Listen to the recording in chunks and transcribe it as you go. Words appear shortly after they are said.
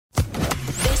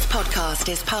podcast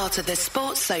is part of the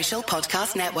Sports Social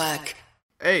Podcast Network.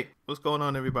 Hey, what's going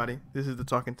on, everybody? This is the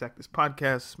Talking Tactics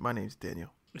podcast. My name's Daniel.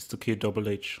 It's the kid Double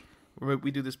H.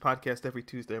 We do this podcast every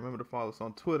Tuesday. Remember to follow us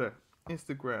on Twitter,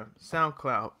 Instagram,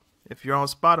 SoundCloud. If you're on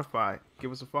Spotify,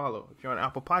 give us a follow. If you're on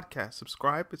Apple Podcasts,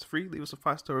 subscribe. It's free. Leave us a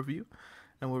 5-star review,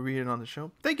 and we'll read it on the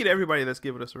show. Thank you to everybody that's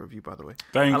given us a review, by the way.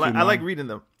 Thank you, I like reading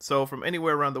them. So from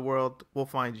anywhere around the world, we'll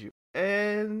find you.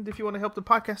 And if you want to help the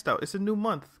podcast out, it's a new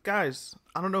month. Guys,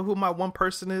 I don't know who my one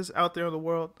person is out there in the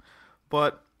world,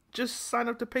 but just sign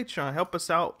up to Patreon. Help us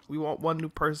out. We want one new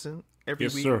person every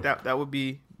week. Sir. That would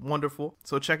be wonderful.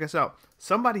 So check us out.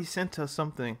 Somebody sent us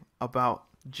something about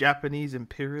Japanese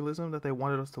imperialism that they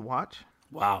wanted us to watch.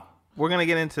 Wow. We're going to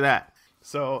get into that.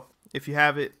 So if you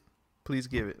have it, please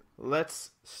give it.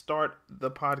 Let's start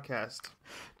the podcast.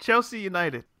 Chelsea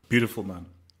United. Beautiful, man.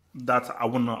 I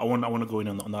want to go in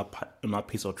on that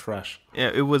piece of trash.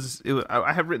 Yeah, it was.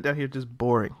 I have written down here just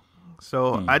boring.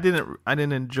 So I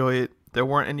didn't enjoy it. There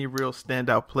weren't any real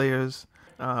standout players.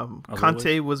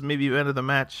 Conte was maybe man of the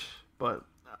match, but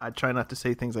I try not to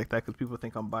say things like that because people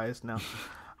think I'm biased now.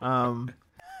 But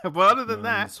other than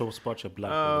that, so spot your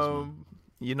black.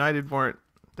 United weren't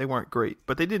great,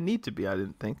 but they didn't need to be. I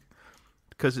didn't think,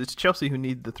 because it's Chelsea who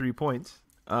need the 3 points.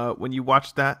 When you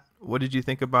watched that, what did you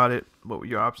think about it? What were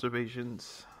your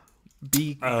observations?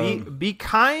 Be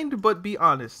kind, but be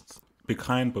honest. Be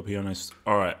kind, but be honest.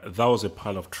 All right, that was a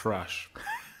pile of trash.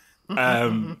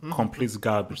 Complete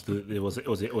garbage. It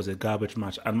was a garbage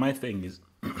match. And my thing is,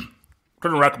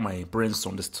 trying to rack my brains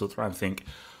on this to try and think,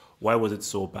 why was it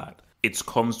so bad? It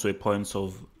comes to a point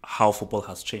of how football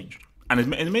has changed, and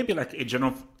it may be like a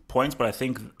general point, but I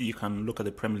think you can look at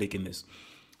the Premier League in this.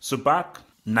 So back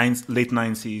late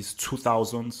 90s,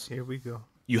 2000s. Here we go.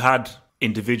 You had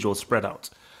individuals spread out,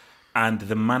 and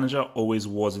the manager always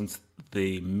wasn't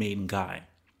the main guy.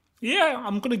 Yeah,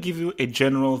 I'm going to give you a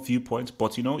general viewpoint,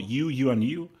 but you, and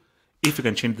you, if you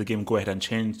can change the game, go ahead and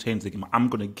change the game. I'm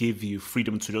going to give you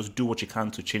freedom to just do what you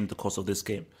can to change the course of this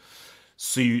game.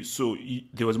 So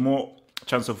there was more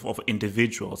chance of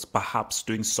individuals perhaps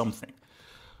doing something.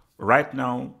 Right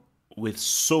now, with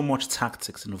so much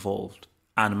tactics involved,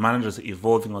 and managers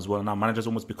evolving as well. Now managers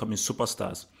almost becoming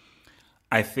superstars.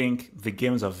 I think the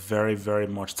games are very, very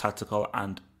much tactical,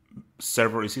 and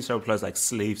you see several players like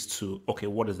slaves to, okay,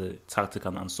 what is the tactic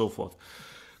and so forth.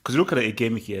 Because you look at a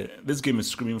game here, this game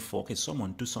is screaming for, okay,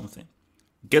 someone do something.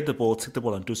 Get the ball, take the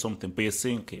ball and do something. But you're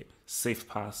saying, okay, safe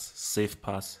pass,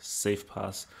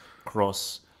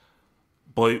 cross.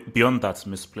 But beyond that,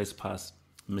 misplaced pass,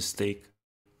 mistake,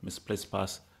 misplaced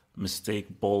pass,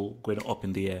 mistake, ball going up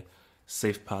in the air.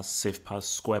 Safe pass,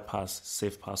 square pass,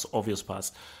 safe pass, obvious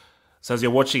pass. So as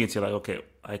you're watching it, you're like, okay,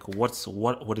 like what is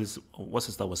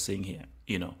that we're seeing here?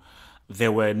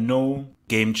 There were no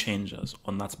game changers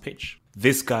on that pitch.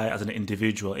 This guy, as an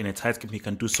individual in a tight game, he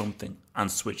can do something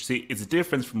and switch. See, it's a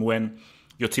difference from when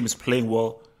your team is playing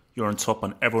well, you're on top,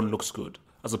 and everyone looks good,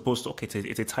 as opposed to, okay,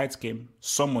 it's a tight game.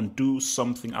 Someone do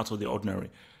something out of the ordinary.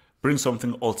 Bring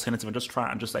something alternative and just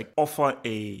try and just like offer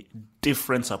a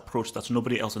different approach that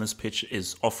nobody else on this pitch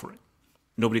is offering.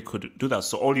 Nobody could do that.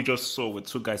 So all you just saw were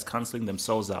two guys cancelling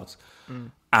themselves out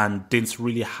and didn't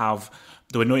really there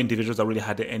were no individuals that really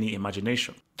had any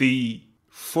imagination. The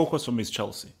focus for me is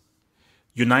Chelsea.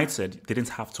 United, they didn't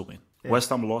have to win. Yeah. West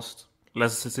Ham lost.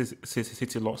 Leicester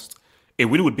City lost. A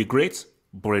win would be great,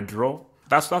 but a draw,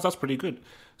 that's pretty good.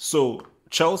 So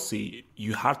Chelsea,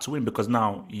 you had to win, because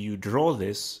now you draw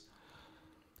this.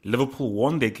 Liverpool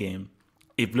won their game.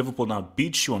 If Liverpool now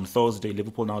beats you on Thursday,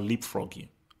 Liverpool now leapfrog you.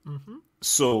 Mm-hmm.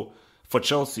 So for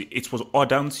Chelsea, it was all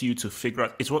down to you to figure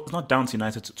out. It's not down to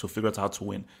United to figure out how to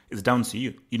win. It's down to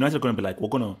you. United are going to be like, we're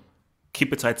going to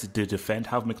keep it tight to defend,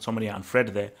 have McTominay and Fred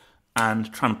there,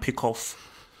 and try and pick off.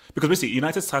 Because basically,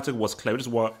 United's tactic was clear. Which is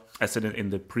what I said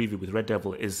in the preview with Red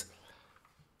Devil is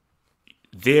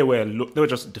they were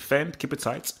just defend, keep it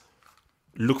tight,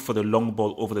 look for the long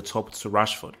ball over the top to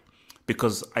Rashford.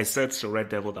 Because I said to Red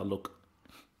Devil that, look,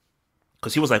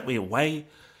 because he was like, wait, why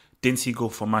didn't he go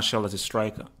for Martial as a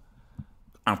striker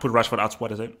and put Rashford out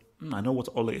wide? I said, I know what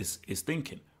Ole is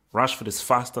thinking. Rashford is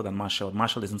faster than Martial.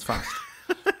 Martial isn't fast.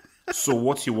 So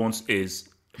what you want is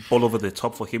ball over the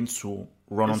top for him to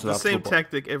run onto that. It's the same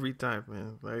tactic every time,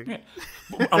 man. Like,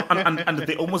 yeah. and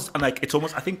they almost, and like it's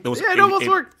almost. I think there was. Yeah, it almost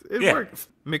worked. It worked.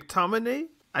 McTominay,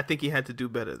 I think he had to do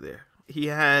better there. He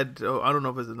had, I don't know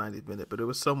if it was the 90th minute, but it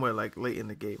was somewhere like late in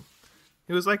the game.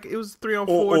 It was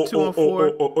 3-on-4,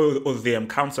 2-on-4. Or the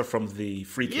counter from the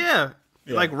free kick. Yeah.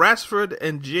 Like Rashford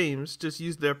and James just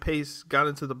used their pace, got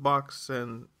into the box,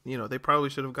 and they probably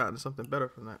should have gotten something better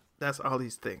from that. That's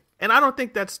Ollie's thing. And I don't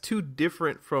think that's too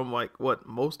different from like what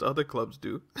most other clubs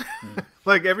do.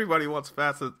 Like everybody wants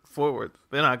fast forward.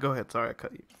 Then go ahead. Sorry, I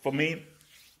cut you. For me,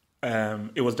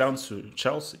 it was down to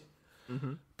Chelsea.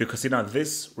 Because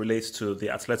this relates to the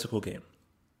Atletico game.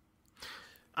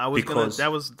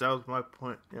 That was my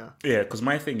point. Yeah, because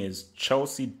my thing is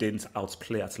Chelsea didn't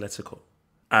outplay Atletico.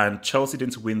 And Chelsea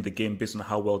didn't win the game based on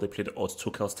how well they played or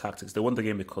Tuchel's tactics. They won the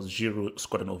game because Giroud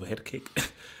scored an overhead kick.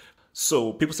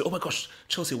 So people say, oh my gosh,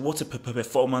 Chelsea, what a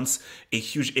performance. A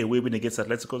huge away win against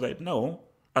Atletico. Like, no,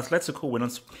 Atletico were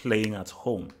not playing at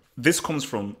home. This comes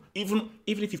from, even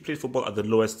if you've played football at the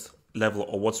lowest level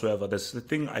or whatsoever, there's the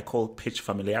thing I call pitch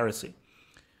familiarity.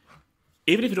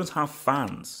 Even if you don't have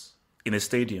fans in a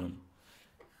stadium,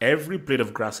 every blade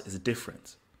of grass is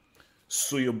different.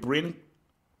 So your brain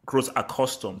grows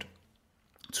accustomed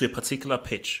to a particular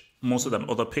pitch more so than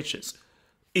other pitches.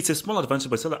 It's a small advantage,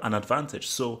 but still an advantage.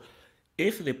 So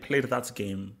if they played that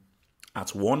game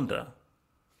at Wanda,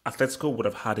 Atletico would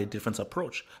have had a different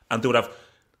approach. And they would have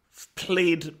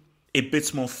played a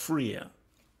bit more freer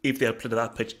if they had played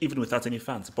that pitch, even without any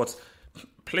fans. But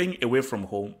playing away from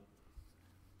home,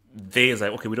 there's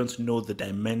like, okay, we don't know the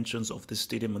dimensions of this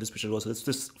stadium and this pitch as well. So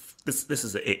this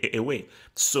is a way.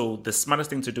 So the smartest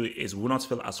thing to do is we will not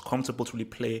feel as comfortable to really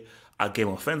play our game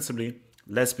offensively.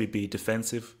 Let's be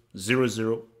defensive.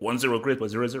 0-0, 1-0 great,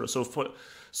 but 0-0.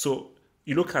 So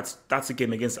you look at that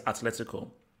game against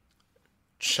Atletico.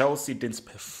 Chelsea didn't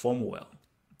perform well.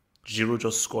 Giroud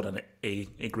just scored a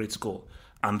great goal.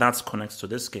 And that connects to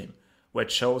this game, where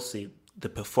Chelsea, the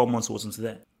performance wasn't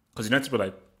there. Because United were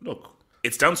like, look,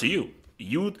 it's down to you.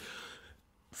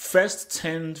 First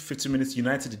 10, 15 minutes,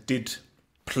 United did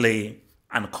play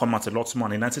and come out a lot more.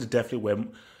 And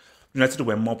United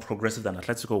were more progressive than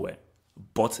Atletico were.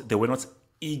 But they were not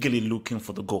eagerly looking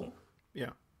for the goal. Yeah.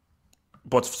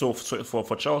 But so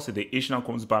for Chelsea, the issue now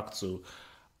comes back to,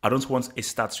 I don't want a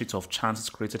stat sheet of chances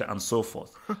created and so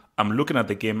forth. I'm looking at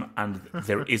the game and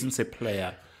there isn't a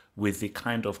player with the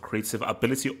kind of creative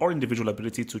ability or individual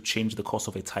ability to change the course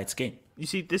of a tight game. You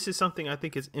see, this is something I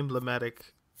think is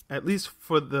emblematic, at least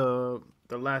for the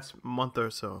last month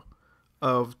or so,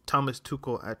 of Thomas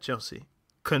Tuchel at Chelsea.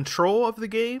 Control of the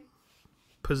game,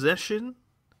 possession,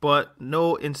 but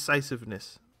no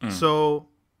incisiveness. So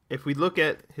if we look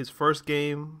at his first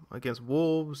game against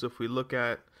Wolves, if we look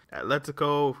at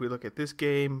Atletico, if we look at this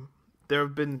game, there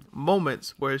have been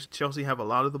moments where Chelsea have a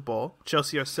lot of the ball.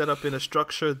 Chelsea are set up in a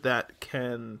structure that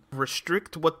can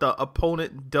restrict what the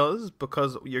opponent does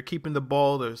because you're keeping the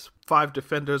ball. There's 5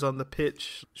 defenders on the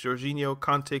pitch. Jorginho,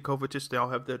 Kante, Kovacic, they all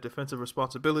have their defensive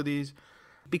responsibilities.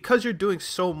 Because you're doing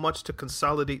so much to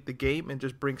consolidate the game and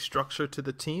just bring structure to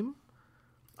the team,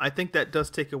 I think that does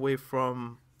take away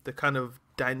from the kind of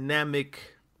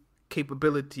dynamic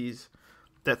capabilities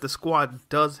that the squad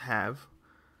does have.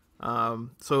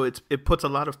 So it puts a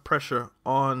lot of pressure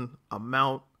on a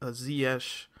Mount, a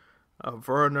Ziyech, a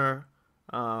Werner.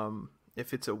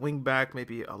 If it's a wingback,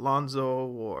 maybe Alonso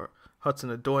or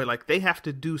Hudson-Odoi. Like, they have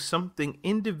to do something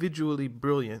individually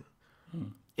brilliant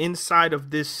inside of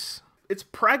this. It's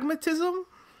pragmatism,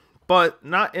 but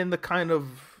not in the kind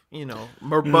of, I think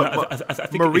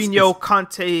Mourinho,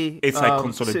 Conte. It's like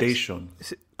consolidation.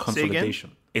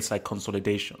 Consolidation. It's like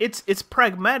consolidation. It's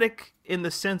pragmatic in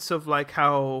the sense of like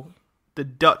how the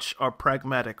Dutch are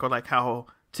pragmatic, or like how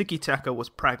tiki-taka was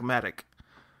pragmatic.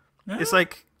 Yeah. It's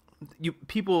like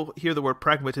people hear the word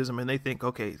pragmatism and they think,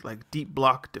 okay, like deep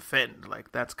block defend,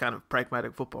 like that's kind of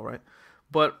pragmatic football, right?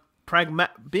 But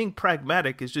being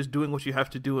pragmatic is just doing what you have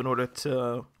to do in order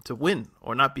to win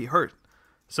or not be hurt.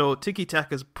 So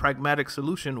tiki-taka's pragmatic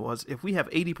solution was, if we have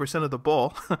 80% of the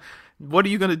ball, what are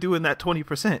you going to do in that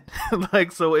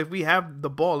 20%? So if we have the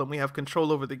ball and we have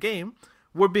control over the game,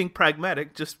 we're being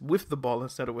pragmatic just with the ball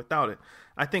instead of without it.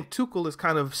 I think Tuchel is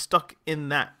kind of stuck in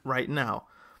that right now,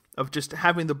 of just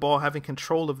having the ball, having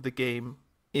control of the game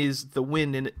is the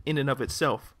win in and of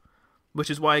itself, which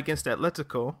is why against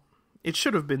Atletico, it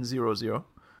should have been 0-0.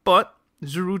 But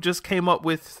Giroud just came up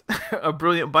with a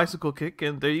brilliant bicycle kick,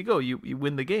 and there you go. You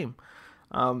win the game.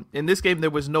 In this game, there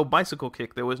was no bicycle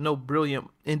kick. There was no brilliant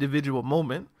individual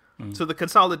moment. So the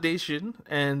consolidation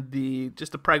and the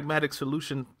pragmatic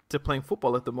solution to playing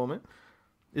football at the moment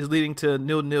is leading to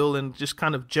 0-0 and just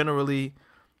kind of generally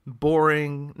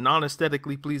boring,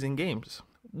 non-aesthetically pleasing games.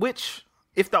 Which,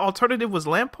 if the alternative was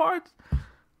Lampard,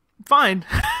 fine.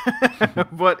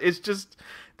 But it's just,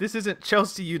 this isn't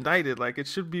Chelsea United. Like, it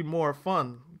should be more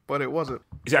fun, but it wasn't.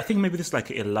 I think maybe this is like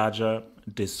a larger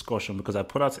discussion, because I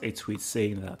put out a tweet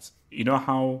saying that, you know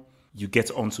how you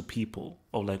get onto people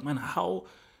of like, man, how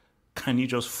can you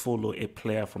just follow a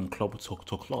player from club to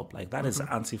club? Like, that is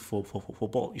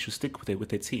anti-football. You should stick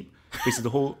with a team. This is the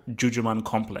whole Juju Man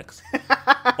complex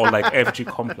or like FG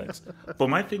complex. But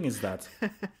my thing is that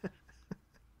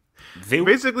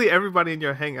basically everybody in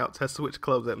your hangouts has switched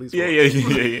clubs at least.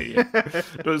 Yeah.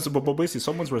 But basically,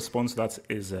 someone's response to that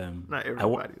is not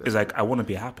everybody. Is like, I want to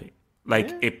be happy.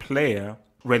 Like, a player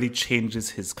really changes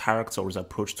his character or his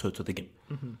approach to the game.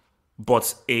 Mm-hmm.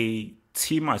 But a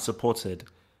team I supported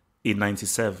in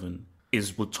 97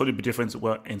 would totally be different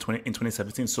in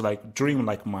 2017. So like, during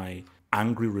like my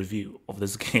angry review of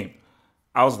this game,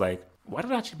 I was like, why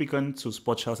did I actually begin to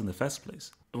support Chelsea in the first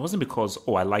place? It wasn't because,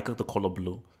 I like the color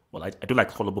blue. Well, I do like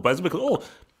the color blue, but it's because,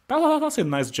 that's a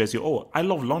nice jersey. I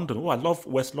love London. I love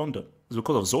West London. It's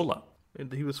because of Zola.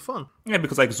 And he was fun. Yeah,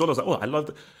 because like Zola's like,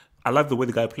 I love the way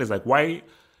the guy plays. Like, why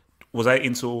was I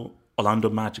into Orlando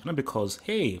Magic? Not because,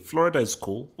 hey, Florida is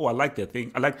cool. I like their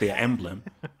thing. I like their emblem.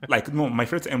 Like, no, my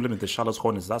favorite emblem is the Charlotte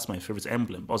Hornets. That's my favorite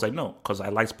emblem. I was like, no, because I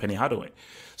liked Penny Hardaway.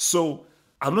 So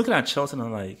I'm looking at Chelsea and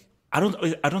I'm like, I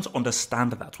don't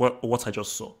understand that, what I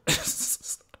just saw.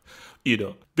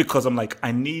 Because I'm like,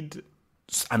 I need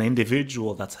an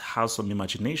individual that has some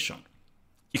imagination.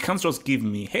 You can't just give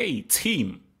me, hey,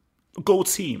 team, go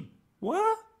team.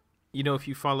 What? If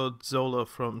you followed Zola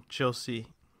from Chelsea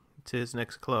to his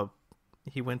next club,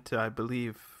 he went to, I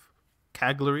believe,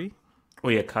 Cagliari. Oh,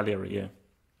 yeah, Cagliari, yeah.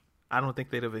 I don't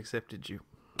think they'd have accepted you.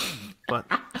 But...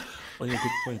 Oh, yeah,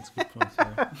 good point,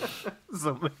 yeah.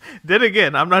 So, then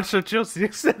again, I'm not sure Chelsea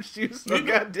accepts you, so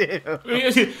goddamn.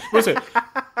 Listen,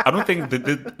 I don't think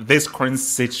this current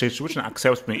situation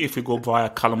accepts me if you go via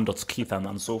Callum.Keith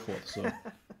and so forth. So,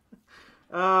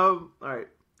 all right.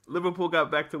 Liverpool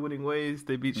got back to winning ways.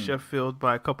 They beat Sheffield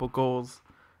by a couple goals.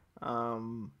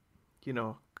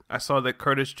 I saw that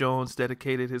Curtis Jones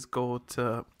dedicated his goal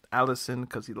to Alisson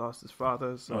because he lost his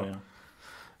father. So,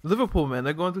 Liverpool, man,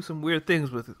 they're going through some weird things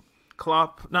with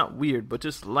Klopp. Not weird, but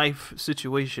just life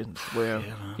situations where,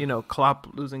 Klopp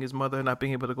losing his mother, not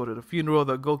being able to go to the funeral.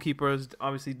 The goalkeeper is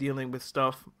obviously dealing with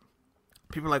stuff.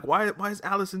 People are like, why is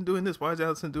Alisson doing this? Why is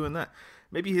Alisson doing that?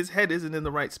 Maybe his head isn't in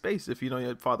the right space if,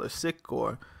 your father's sick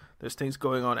or there's things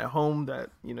going on at home that,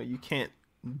 you can't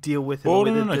deal with. No.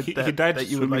 He died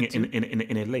swimming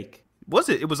in a lake. Was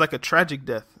it? It was like a tragic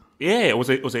death. Yeah, it was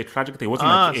a tragic thing. It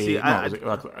wasn't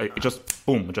it just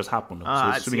boom, it just happened.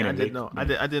 I didn't know. I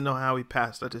didn't know how he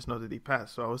passed. I just know that he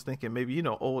passed. So I was thinking maybe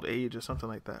old age or something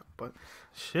like that. But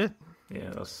shit.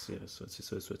 Yeah, so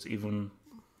it's even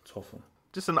tougher.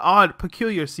 Just an odd,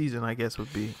 peculiar season, I guess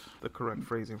would be the correct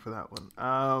phrasing for that one.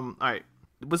 All right,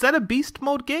 was that a beast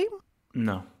mode game?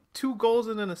 No. 2 goals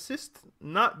and an assist,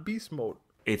 not beast mode.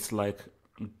 It's like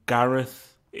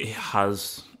Gareth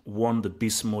has won the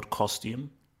beast mode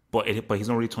costume. But he's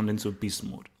not really turned into beast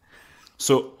mode.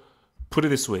 So, put it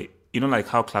this way. Like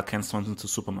how Clark Kent turns into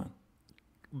Superman?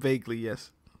 Vaguely,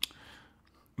 yes.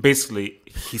 Basically,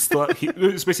 he's got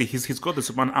the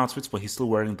Superman outfits, but he's still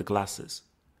wearing the glasses.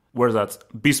 Whereas that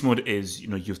beast mode is,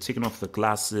 you've taken off the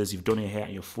glasses, you've done your hair,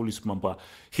 and you're fully Superman. But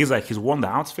he's worn the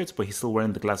outfits, but he's still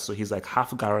wearing the glasses. So he's like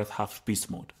half Gareth, half beast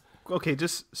mode. Okay,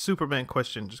 just Superman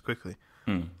question, just quickly.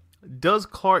 Does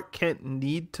Clark Kent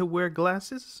need to wear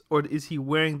glasses, or is he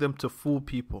wearing them to fool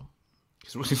people?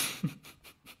 He's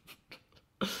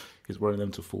wearing them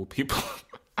to fool people.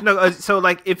 No, so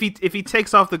like if he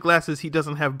takes off the glasses, he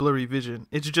doesn't have blurry vision.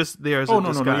 It's just there as a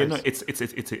disguise. No, it's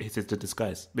the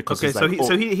disguise because okay.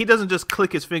 So he doesn't just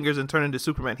click his fingers and turn into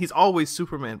Superman. He's always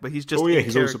Superman, but he's just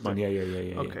he's always Superman. Yeah.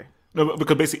 Okay. No,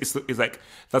 because basically it's like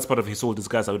that's part of his whole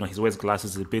disguise. He wears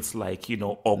glasses a bit like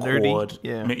awkward, nerdy,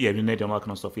 nerdy and all that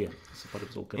kind of stuff. Yeah, it's part of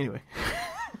his whole game.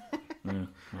 Anyway,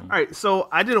 all right. So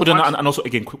I didn't. And also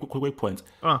again, quick point.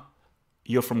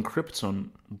 You're from Krypton,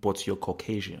 but you're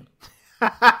Caucasian.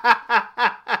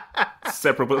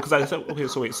 Separate, because I said okay.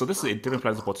 So wait, so this is a different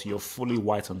planet, but you're fully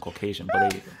white and Caucasian. But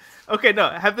there you go. Okay, no.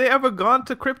 Have they ever gone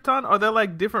to Krypton? Are there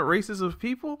like different races of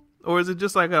people? Or is it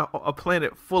just like a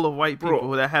planet full of white people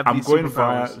that have these superpowers? I'm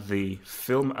going via the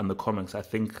film and the comics. I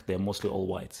think they're mostly all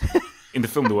white. In the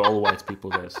film, there were all white people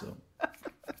there. So,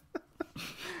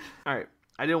 all right.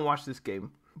 I didn't watch this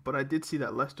game, but I did see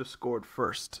that Leicester scored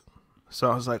first.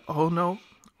 So I was like, oh no,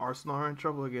 Arsenal are in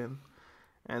trouble again.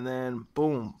 And then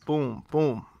boom, boom,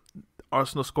 boom.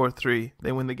 Arsenal scored 3.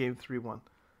 They win the game 3-1.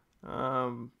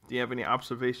 Do you have any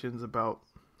observations about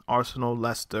Arsenal,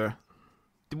 Leicester?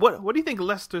 What do you think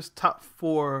Leicester's top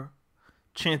 4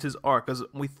 chances are? Because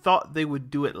we thought they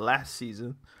would do it last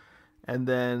season, and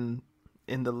then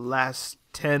in the last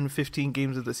 10, 15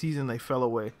 games of the season, they fell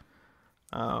away.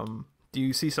 Do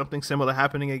you see something similar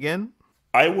happening again?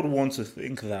 I would want to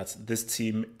think that this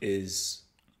team is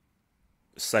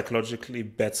psychologically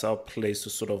better place to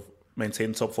sort of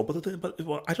maintain top four.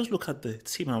 But I just look at the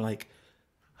team and I'm like,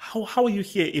 how are you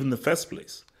here in the first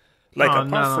place? Like,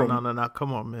 no.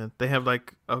 Come on, man. They have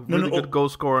like a really good goal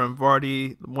scorer in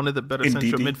Vardy, one of the better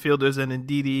central midfielders, and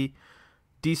Ndidi,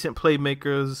 decent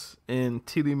playmakers in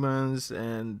Tielemans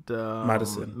and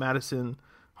Maddison.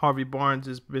 Harvey Barnes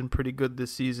has been pretty good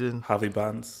this season. Harvey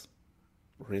Barnes,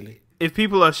 really? If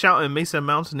people are shouting Mason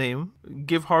Mount's name,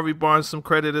 give Harvey Barnes some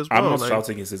credit as well. I'm not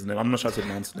shouting his name. I'm not shouting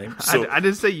Mount's name. So, I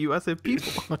didn't say you. I said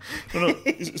people.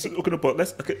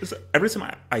 But every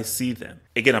time I see them,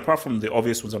 again, apart from the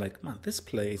obvious ones, I'm like, man, this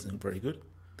play isn't very good.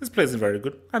 This play isn't very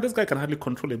good. And this guy can hardly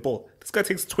control a ball. This guy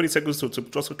takes 20 seconds to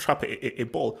just trap a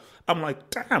ball. I'm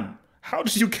like, damn, how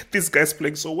did you get these guys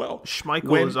playing so well?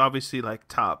 Schmeichel is obviously like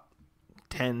top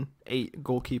 10, 8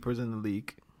 goalkeepers in the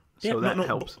league. So that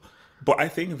helps. But I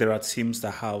think there are teams that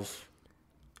have,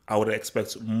 I would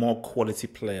expect, more quality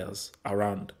players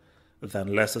around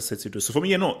than Leicester City do. So for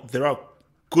me, there are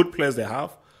good players they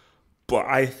have, but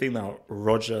I think that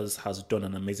Rodgers has done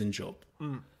an amazing job.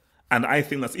 And I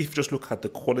think that if you just look at the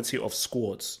quality of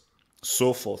squads,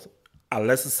 so forth, are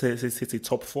Leicester City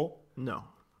top 4? No.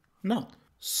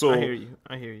 So I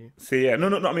hear you. So yeah,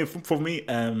 no. I mean, for me,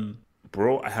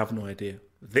 bro, I have no idea.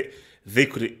 They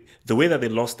could, the way that they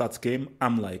lost that game,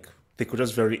 I'm like, they could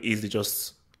just very easily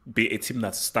just be a team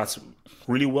that starts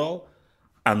really well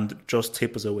and just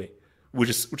tapers away, which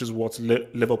is what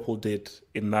Liverpool did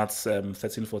in that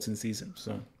 13-14 season.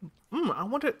 So, I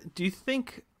wonder, do you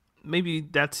think maybe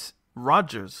that's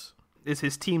Rodgers? Is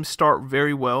his team start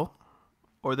very well,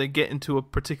 or they get into a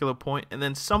particular point and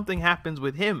then something happens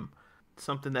with him?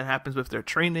 Something that happens with their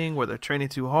training, where they're training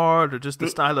too hard, or just the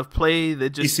style of play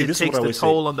that just it takes the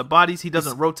toll on the bodies. He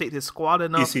doesn't rotate his squad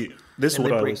enough. This is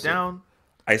what I break down.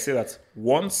 I say that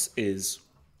once is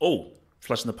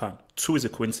flash in the pan. 2 is a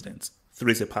coincidence.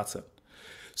 3 is a pattern.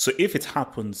 So if it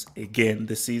happens again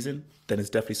this season, then it's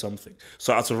definitely something.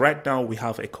 So as of right now, we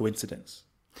have a coincidence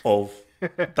of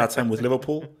that time with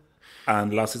Liverpool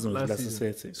and last season with Leicester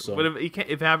City. So, but if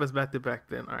it happens back to back,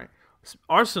 then all right.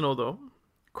 Arsenal though.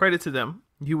 Credit to them.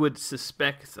 You would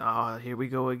suspect, here we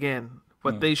go again.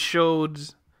 But they showed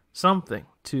something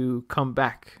to come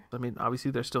back. I mean,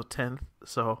 obviously they're still 10th,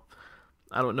 so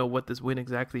I don't know what this win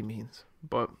exactly means.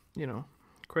 But,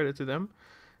 credit to them.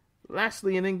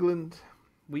 Lastly, in England,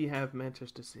 we have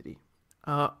Manchester City.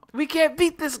 We can't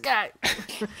beat this guy.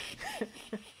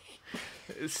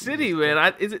 City,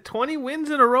 man. Is it 20 wins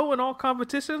in a row in all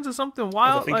competitions or something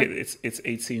wild? I think it's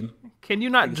 18. Can you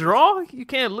not draw? You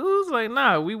can't lose?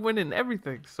 We win in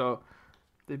everything. So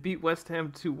they beat West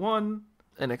Ham 2-1,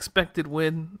 an expected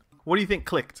win. What do you think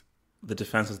clicked? The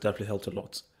defense has definitely helped a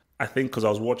lot. I think because I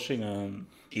was watching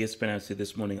ESPN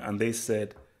this morning and they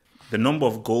said the number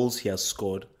of goals he has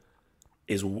scored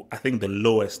is, I think, the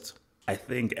lowest,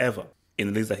 ever in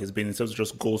the leagues that he's been in terms of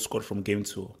just goals scored from game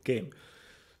to game.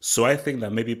 So I think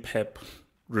that maybe Pep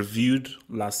reviewed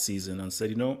last season and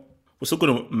said, we're still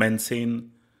going to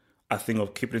maintain a thing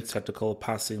of keeping tactical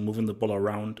passing, moving the ball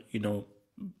around,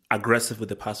 aggressive with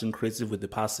the passing, creative with the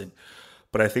passing.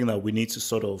 But I think that we need to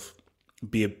sort of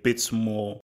be a bit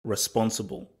more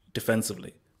responsible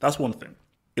defensively. That's one thing.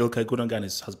 Ilkay Gundogan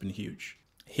has been huge.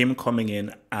 Him coming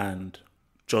in and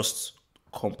just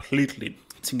completely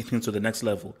taking things to the next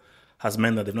level has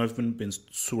meant that they've not even been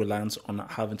too reliant on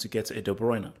having to get a De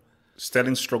Bruyne.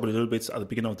 Sterling struggled a little bit at the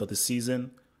beginning of the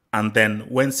season. And then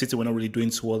when City were not really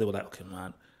doing too well, they were like, okay,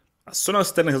 man. As soon as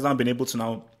Sterling has now been able to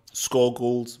now score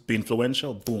goals, be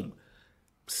influential, boom.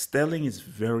 Sterling is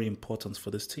very important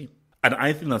for this team. And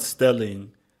I think that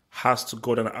Sterling has to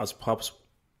go down as perhaps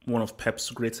one of Pep's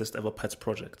greatest ever pet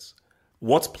projects.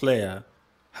 What player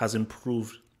has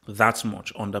improved that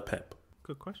much under Pep?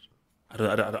 Good question. I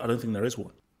don't think there is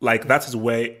one. That is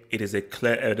where it is a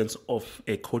clear evidence of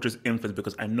a coach's influence,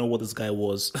 because I know what this guy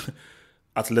was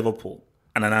at Liverpool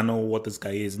and I know what this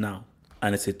guy is now.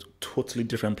 And it's a totally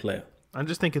different player. I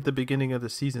just think at the beginning of the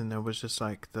season, there was just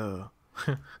I don't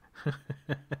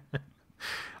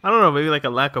know, maybe a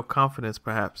lack of confidence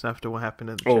perhaps after what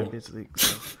happened in the Champions League.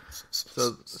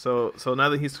 So now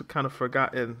that he's kind of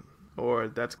forgotten, or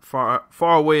that's far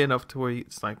away enough to where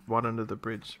it's water under the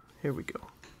bridge. Here we go.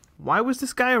 Why was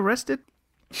this guy arrested?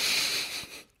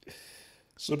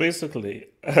 So basically,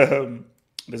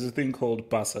 there's a thing called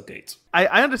Barca-gate.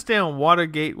 I understand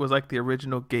Watergate was the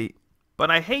original gate,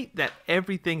 but I hate that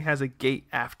everything has a gate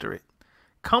after it.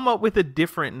 Come up with a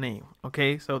different name,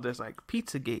 okay? So there's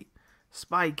Pizzagate,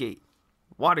 Spygate,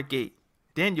 Watergate,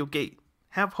 Daniel Gate,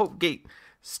 Have Hope Gate.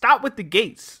 Stop with the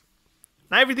gates.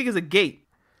 Not everything is a gate.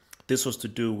 This was to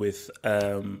do with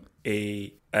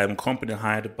a company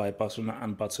hired by Barcelona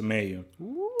and Bartomeu.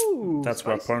 Ooh, That's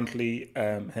where spicy. apparently,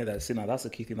 that's the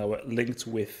key thing that we're linked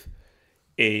with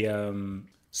a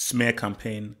smear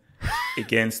campaign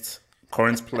against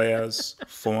current players,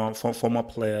 former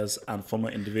players, and former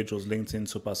individuals linked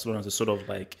into Barcelona to sort of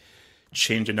like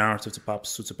change the narrative to perhaps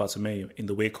suit Bartomeu in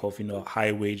the wake of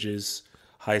high wages,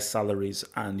 high salaries,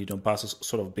 and Barca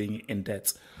sort of being in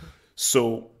debt.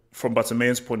 So from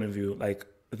Bartomeu's point of view, like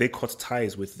they cut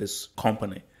ties with this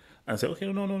company and say,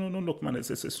 okay, no, look, man,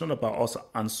 it's not about us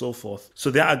and so forth. So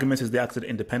their argument is they acted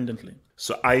independently.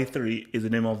 So i3 is the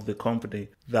name of the company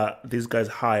that these guys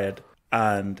hired,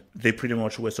 and they pretty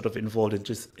much were sort of involved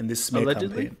in this smear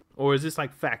Allegedly? campaign. Or is this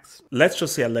like facts? Let's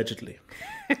just say allegedly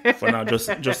for now, just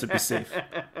to be safe.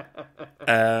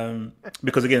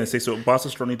 Because again, they say so. Barca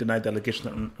strongly denied the allegation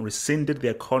and rescinded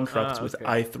their contract with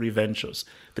i3 Ventures,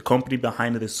 the company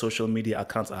behind the social media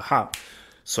accounts.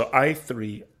 So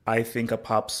i3, I think, are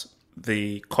perhaps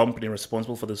the company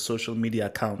responsible for the social media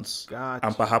accounts, Gotcha.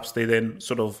 and perhaps they then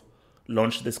sort of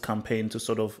launched this campaign to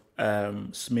sort of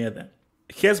smear them.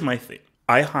 Here's my thing: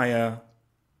 I hire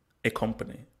a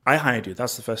company. I hired you.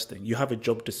 That's the first thing. You have a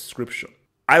job description.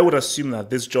 I would assume that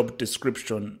this job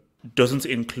description doesn't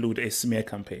include a smear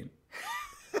campaign.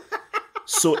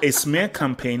 So a smear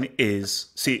campaign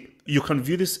is, you can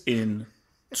view this in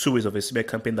two ways of a smear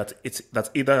campaign, that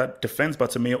either defends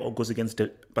Bartomeu or goes against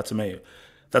Bartomeu.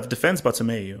 That defends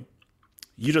Bartomeu,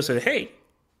 you just say, hey,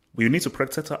 we need to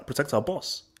protect our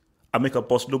boss and make our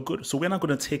boss look good. So we're not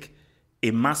going to take a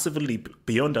massive leap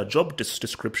beyond our job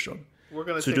description. We're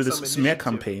going to do this smear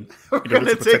campaign in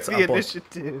order to protect our boss.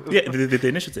 Yeah, the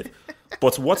initiative.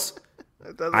 But what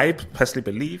I personally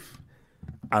believe,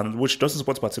 and which doesn't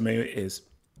support Bartomeu, is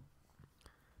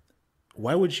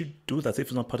why would you do that if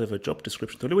it's not part of a job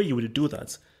description? The only way you would do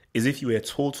that is if you were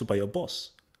told to by your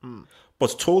boss,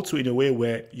 but told to in a way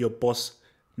where your boss,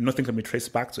 nothing can be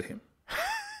traced back to him.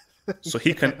 So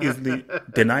he can easily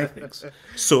deny things.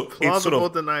 So it's sort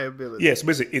of deniability. Yes,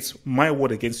 basically, it's my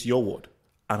word against your word.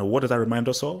 And what does that remind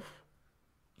us of?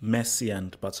 Messi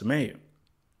and Bartomeu.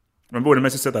 Remember when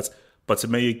Messi said that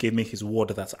Bartomeu gave me his word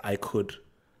that I could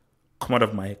come out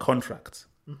of my contract?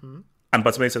 Mm-hmm. And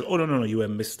Bartomeu said, oh, no, you were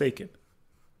mistaken.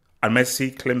 And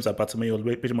Messi claims that Bartomeu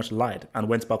pretty much lied and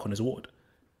went back on his word.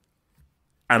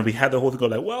 And we had the whole thing go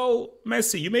like, well,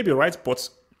 Messi, you may be right, but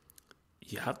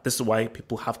this is why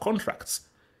people have contracts.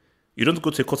 You don't go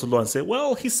to a court of law and say,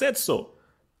 well, he said so.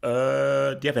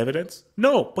 Do you have evidence?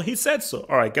 No, but he said so.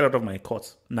 All right, get out of my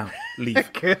court now.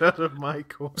 Leave. Get out of my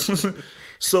court.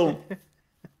 So,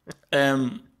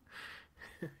 the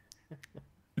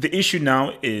issue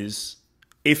now is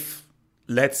if,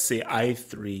 let's say,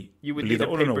 i3... You would need a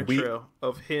paper trail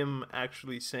of him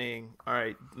actually saying, all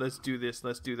right, let's do this,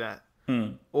 let's do that.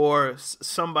 Or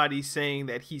somebody saying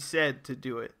that he said to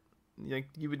do it. Like,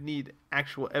 you would need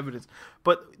actual evidence.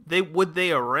 But would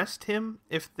they arrest him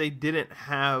if they didn't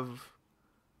have,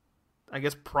 I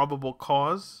guess, probable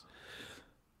cause?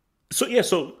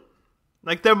 So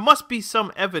like, there must be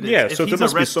some evidence. Yeah, so there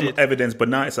must be some evidence, but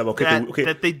now it's like, okay,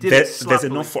 that they did there's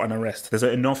enough for an arrest. There's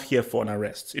enough here for an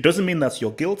arrest. It doesn't mean that you're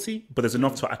guilty, but there's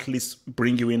enough to at least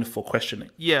bring you in for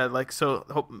questioning. Yeah, like,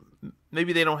 so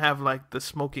maybe they don't have like the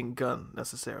smoking gun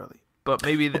necessarily. But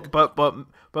maybe, but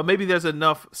maybe there's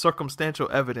enough circumstantial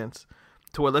evidence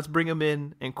to where let's bring him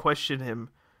in and question him,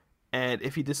 and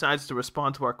if he decides to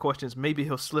respond to our questions, maybe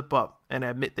he'll slip up and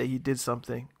admit that he did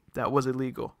something that was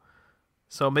illegal.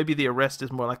 So maybe the arrest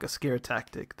is more like a scare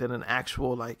tactic than an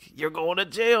actual like you're going to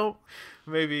jail.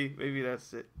 Maybe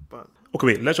that's it. But okay,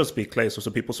 wait, let's just be clear so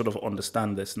people sort of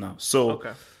understand this now. So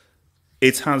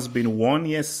It has been 1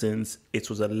 year since it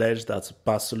was alleged that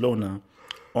Barcelona,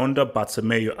 under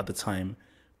Bartomeu at the time,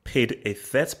 paid a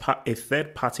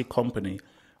third-party company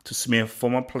to smear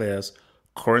former players,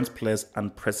 current players,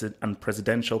 and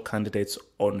presidential candidates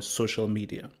on social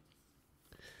media.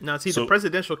 Now, see, the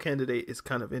presidential candidate is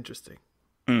kind of interesting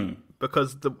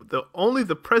because only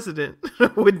the president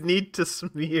would need to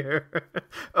smear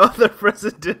other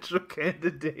presidential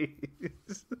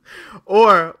candidates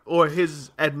or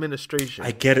his administration.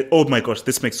 I get it. Oh my gosh,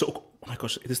 this makes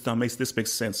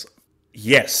sense.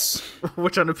 Yes. We're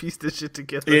trying to piece this shit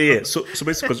together. Yeah. So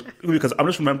basically, because I'm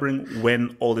just remembering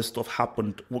when all this stuff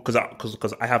happened, because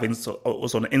I have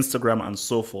was on Instagram and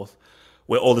so forth,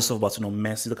 where all this stuff about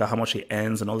Messi, look at how much he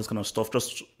earns and all this kind of stuff,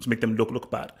 just to make them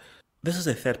look bad. This is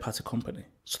a third party company,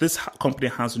 so this company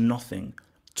has nothing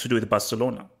to do with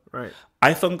Barcelona. Right.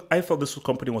 I thought this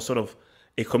company was sort of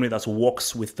a company that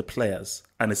works with the players,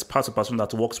 and it's part of Barcelona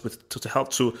that works with to help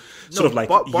to sort of like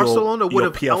Barcelona would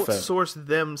have PFM. outsourced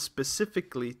them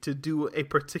specifically to do a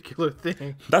particular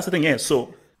thing. That's the thing, yeah.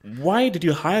 So why did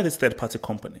you hire this third-party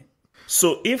company?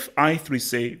 So if i3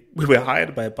 say we were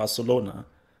hired by Barcelona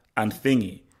and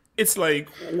Thingy, it's like,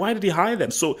 why did he hire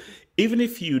them? So even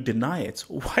if you deny it,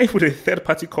 why would a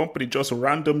third-party company just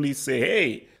randomly say,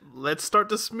 hey, let's start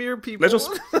to smear people? Let's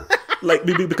just like,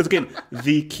 because again,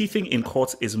 the key thing in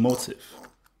court is motive.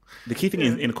 The key thing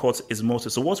in court is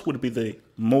motive. So what would be the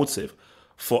motive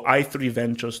for i3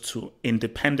 Ventures to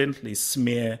independently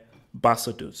smear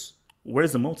Barcados?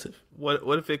 Where's the motive?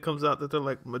 What if it comes out that they're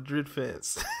like Madrid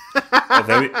fans?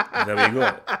 There we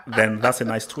go. Then that's a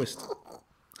nice twist.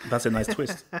 That's a nice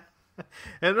twist.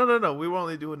 And no, we were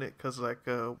only doing it because like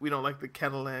we don't like the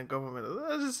Catalan government.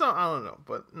 It's just, I don't know,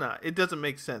 but nah, it doesn't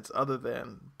make sense other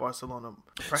than Barcelona.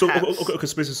 So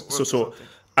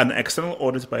an external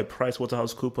audit by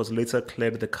PricewaterhouseCoopers later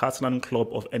cleared the Catalan club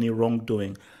of any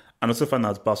wrongdoing, and also found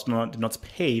that Barcelona did not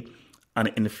pay an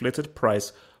inflated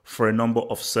price for a number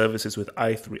of services with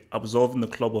i3, absolving the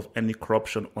club of any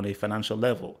corruption on a financial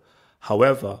level.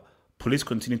 However, police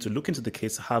continue to look into the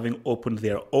case, having opened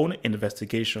their own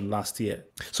investigation last year.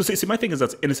 So see, my thing is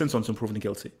that innocent until proven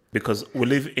guilty, because we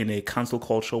live in a cancel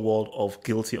culture world of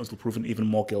guilty until proven even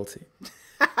more guilty.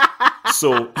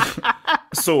 So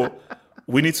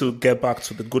we need to get back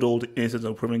to the good old innocent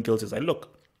until proven guilty. It's like,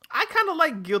 look, I kind of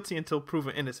like guilty until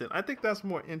proven innocent. I think that's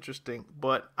more interesting,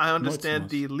 but I understand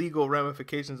the legal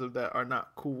ramifications of that are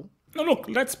not cool. No, look,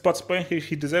 but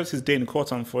he deserves his day in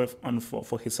court and for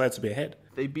his side to be ahead.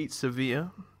 They beat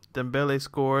Sevilla. Dembele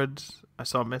scored. I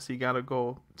saw Messi got a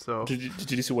goal. So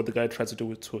did you see what the guy tried to do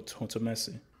with to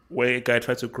Messi? Where a guy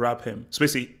tried to grab him. So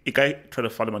basically, a guy tried to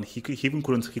foul him, and he couldn't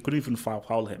even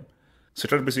foul him. So he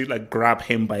tried to basically like grab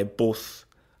him by both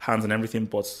hands and everything,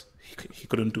 but he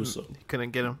couldn't do so. He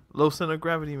couldn't get him. Low center of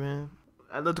gravity, man.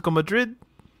 Atletico Madrid,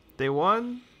 they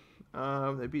won.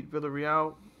 They beat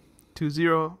Villarreal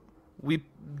 2-0. We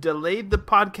delayed the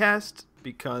podcast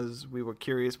because we were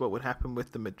curious what would happen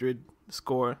with the Madrid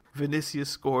score. Vinicius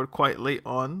scored quite late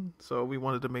on, so we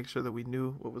wanted to make sure that we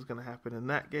knew what was going to happen in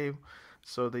that game.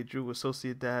 So they drew with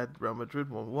Sociedad. Real Madrid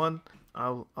 1-1.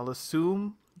 I'll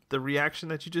assume the reaction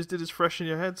that you just did is fresh in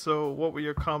your head. So what were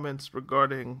your comments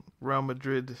regarding Real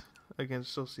Madrid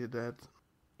against Sociedad?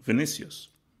 Vinicius,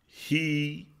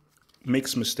 he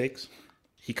makes mistakes.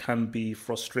 He can be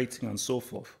frustrating and so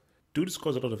forth. Dude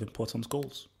scores a lot of important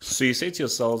goals. So you say to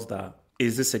yourselves that,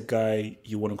 is this a guy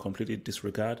you want to completely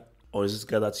disregard? Or is this a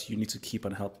guy that you need to keep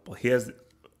and help? But here's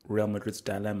Real Madrid's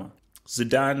dilemma.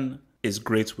 Zidane is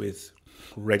great with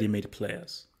ready-made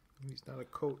players. He's not a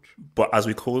coach. But as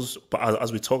we talked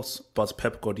about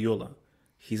Pep Guardiola,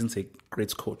 he isn't a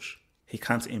great coach. He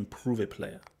can't improve a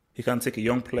player. He can't take a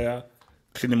young player,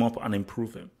 clean him up and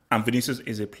improve him. And Vinicius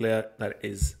is a player that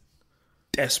is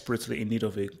desperately in need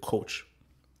of a coach.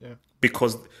 Yeah.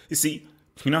 Because, you see,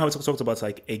 you know how we talked about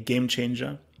like a game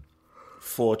changer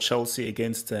for Chelsea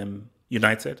against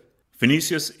United?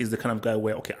 Vinicius is the kind of guy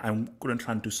where, okay, I'm going to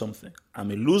try and do something. I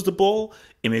may lose the ball,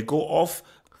 it may go off,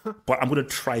 but I'm going to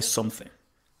try something.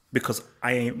 Because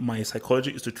my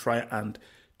psychology is to try and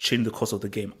change the course of the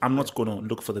game. I'm not going to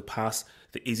look for the pass,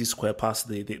 the easy square pass,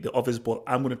 the obvious ball.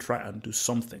 I'm going to try and do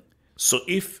something. So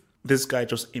if this guy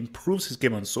just improves his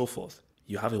game and so forth,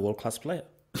 you have a world-class player.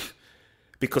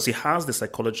 Because he has the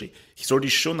psychology. He's already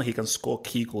shown that he can score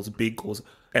key goals, big goals,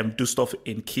 and do stuff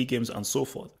in key games and so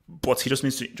forth. But he just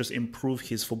needs to just improve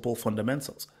his football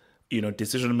fundamentals. You know,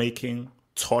 decision-making,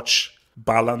 touch,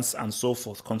 balance, and so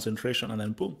forth, concentration, and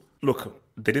then boom. Look,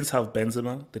 they didn't have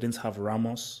Benzema, they didn't have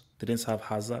Ramos, they didn't have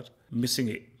Hazard,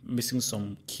 missing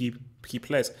some key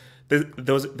players. There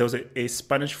was a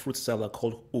Spanish fruit seller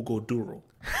called Hugo Duro.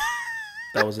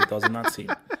 That was in that team.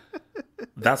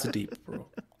 That's deep, bro.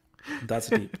 That's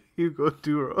deep. Hugo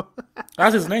Duro.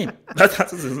 That's his name.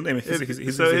 That's his name.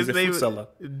 He's a fruit seller.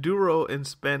 Duro in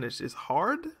Spanish is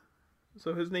hard.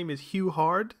 So his name is Hugh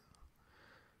Hard.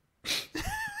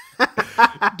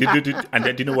 And do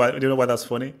you know why that's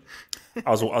funny?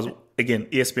 I was again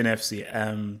ESPN FC.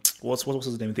 What's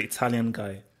his name? The Italian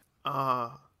guy.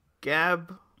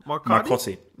 Gab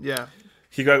Marcotti. Yeah.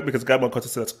 Because Gab Marcotti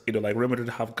said that, you know, like Real Madrid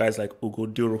have guys like Hugo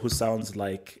Duro who sounds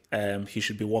like he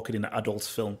should be working in an adult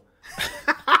film.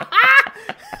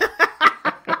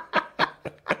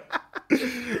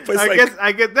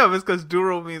 I get that. It's because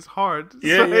Duro means hard.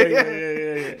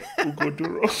 Yeah. Hugo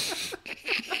Duro.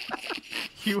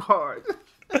 Hugh Hard.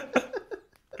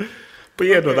 But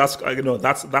yeah, okay.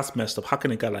 That's messed up. How can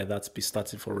a guy like that be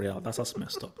starting for Real? That's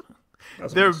messed up.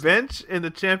 Their bench in the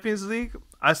Champions League,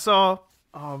 I saw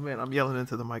Oh man, I'm yelling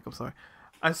into the mic. I'm sorry.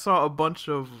 I saw a bunch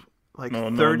of like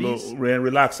No, 30s. no,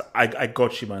 relax. I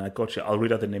got you, man. I got you. I'll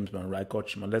read out the names, man. I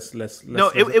got you, man. Let's. No,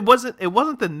 it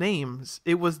wasn't the names.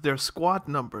 It was their squad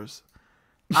numbers.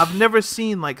 I've never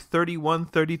seen like 31,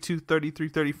 32, 33,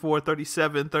 34,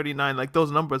 37, 39, like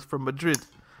those numbers from Madrid.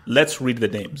 Let's read the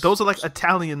names. Those are like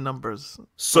Italian numbers,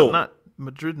 So but not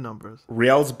Madrid numbers.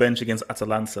 Real's bench against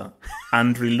Atalanta: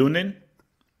 Andriy Lunin,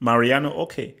 Mariano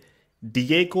Oke,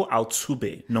 Diego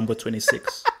Altuve, number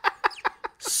 26,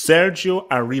 Sergio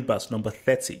Arribas, number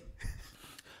 30,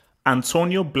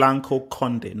 Antonio Blanco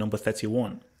Conde, number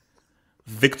 31,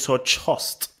 Victor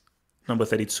Chost, number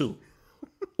 32,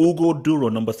 Hugo Duro,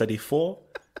 number 34,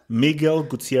 Miguel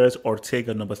Gutierrez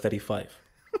Ortega, number 35.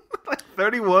 Like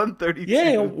 31, 32.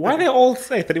 Yeah, why they all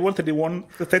say 31, 31,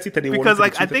 30, 31? Because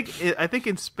like 32, I think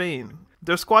in Spain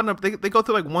their squad number they go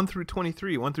through like 1 through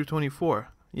 23, 1 through 24.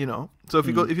 You know, so if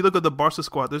you look at the Barca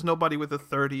squad, there's nobody with a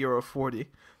 30 or a 40.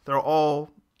 They're all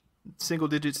single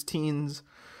digits, teens,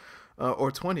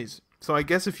 or 20s. So I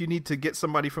guess if you need to get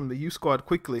somebody from the U squad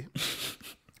quickly,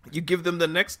 you give them the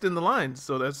next in the line.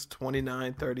 So that's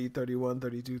 29, 30, 31,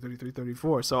 32, 33,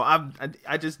 34. So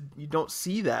I just you don't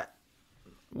see that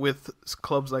with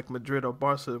clubs like Madrid or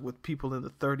Barca with people in the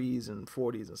 30s and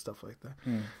 40s and stuff like that.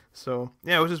 So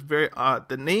yeah, it was just very odd.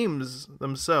 The names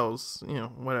themselves, you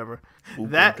know, whatever.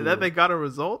 That they got a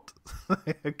result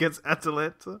against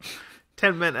Atalanta,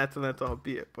 10-man Atalanta,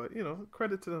 albeit, but you know,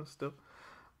 credit to them still.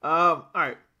 All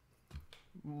right,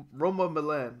 Roma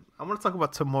Milan. I want to talk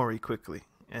about Tomori quickly,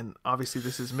 and obviously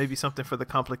this is maybe something for the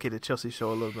complicated Chelsea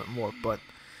show a little bit more, but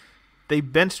they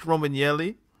benched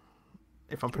Romagnoli.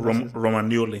 If I'm pronouncing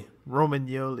Romagnoli.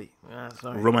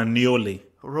 Sorry.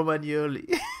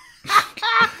 Romagnoli.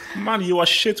 Man, you are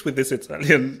shit with this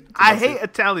Italian. I hate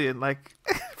Italian. Like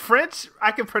French,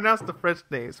 I can pronounce the French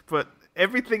names, but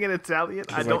everything in Italian,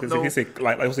 I don't know. He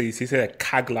said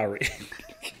Cagliari.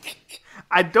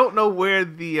 I don't know where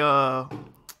the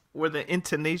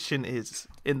intonation is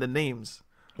in the names.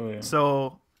 Oh, yeah.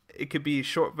 So it could be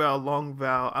short vowel, long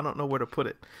vowel. I don't know where to put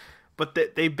it. But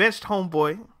they benched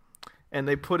Homeboy. And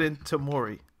they put in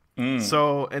Tomori.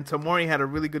 So, and Tomori had a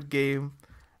really good game.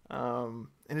 And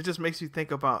it just makes you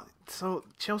think about, so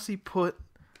Chelsea put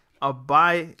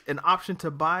an option to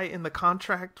buy in the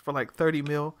contract for like 30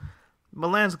 mil.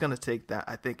 Milan's going to take that,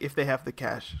 I think, if they have the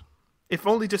cash. If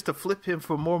only just to flip him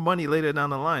for more money later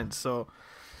down the line. So,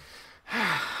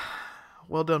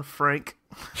 well done, Frank.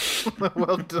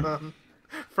 Well done.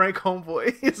 Frank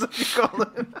Homeboy is what you call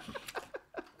him.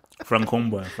 Frank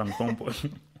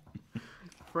Homeboy.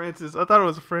 Francis, I thought it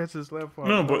was Francis Lampard.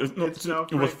 No, but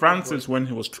it was Francis when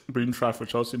he was being tried for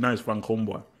Chelsea. Now it's Frank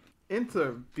Homeboy.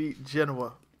 Inter beat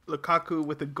Genoa. Lukaku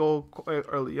with a goal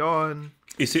early on.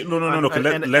 Is it? No. Okay,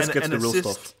 let's get to the real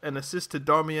stuff. An assist to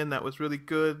Darmian that was really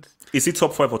good. Is he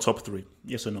top 5 or top 3?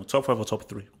 Yes or no? Top 5 or top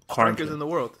 3? Strikers in the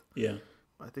world. Yeah.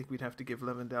 I think we'd have to give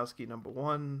Lewandowski number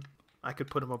 1. I could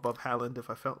put him above Haaland if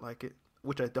I felt like it,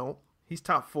 which I don't. He's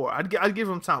top 4. I'd give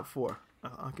him top 4.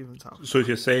 I'll give him top 4. So if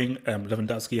you're saying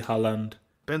Lewandowski, Haaland,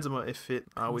 Benzema, if fit,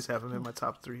 I always have him in my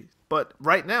top 3. But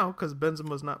right now, because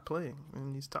Benzema's not playing,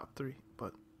 and he's top 3.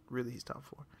 But really, he's top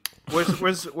 4.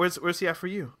 Where's he at for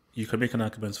you? You can make an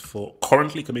argument for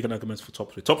currently. You can make an argument for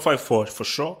top 3, top 5 for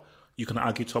sure. You can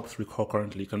argue top 3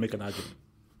 currently. You can make an argument.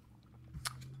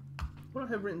 What do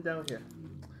I have written down here?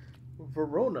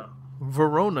 Verona,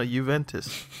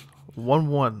 Juventus,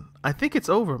 1-1. I think it's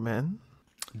over, man.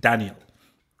 Daniel,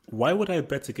 why would I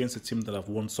bet against a team that have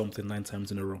won something 9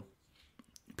 times in a row?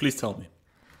 Please tell me.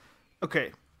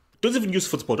 Okay. Don't even use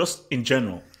football, just in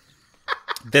general.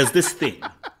 There's this thing.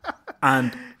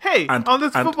 And on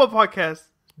this football podcast,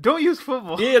 don't use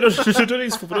football. Yeah, don't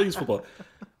use football. Don't use football.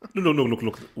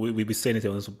 Look. We be saying it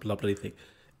on this bloody thing.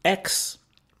 X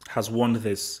has won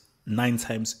this 9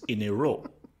 times in a row.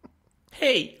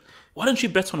 Hey, why don't you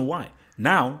bet on Y?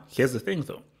 Now, here's the thing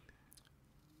though.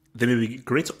 There may be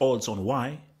great odds on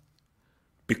Y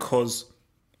because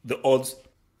the odds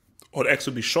on X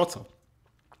will be shorter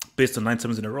based on 9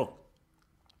 times in a row.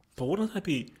 But wouldn't that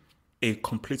be a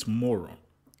complete moron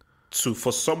to,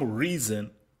 for some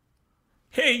reason,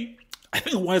 hey, I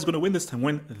think Y is going to win this time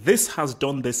when this has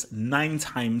done this 9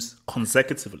 times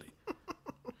consecutively?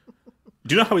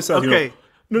 Do you know how it says? Okay.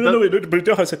 No, wait, but you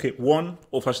know how it's okay. 1,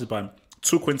 old-fashioned pattern.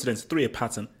 2, coincidence. 3, a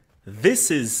pattern.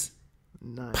 This is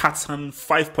 9. Pattern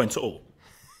 5.0.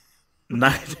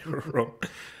 9 in a row.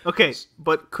 Okay,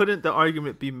 but couldn't the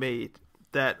argument be made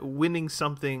that winning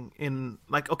something in,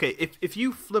 like, okay, if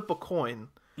you flip a coin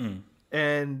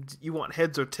and you want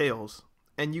heads or tails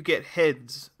and you get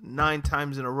heads 9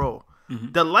 times in a row,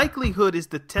 The likelihood is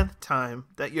the 10th time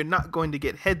that you're not going to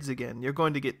get heads again. You're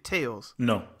going to get tails.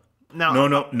 No. Now,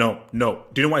 No.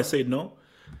 Do you know why I say no?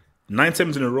 9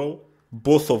 times in a row,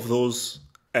 both of those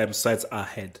sides are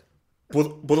ahead.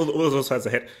 Both of those sides are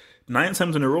ahead. 9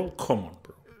 times in a row? Come on,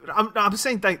 bro. I'm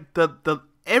saying that the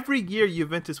every year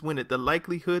Juventus win it, the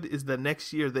likelihood is the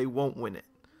next year they won't win it.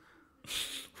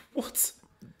 What?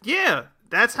 Yeah,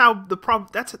 that's how the problem.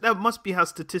 That must be how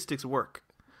statistics work.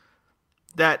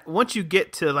 That once you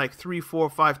get to like 3, 4,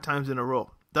 5 times in a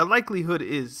row, the likelihood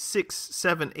is 6,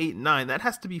 7, 8, 9. That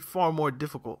has to be far more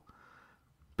difficult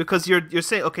because you're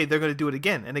saying, okay, they're going to do it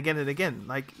again and again and again.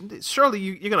 Like surely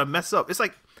you're going to mess up. It's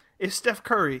like if Steph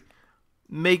Curry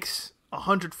makes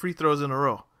 100 free throws in a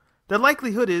row, the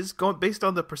likelihood is going based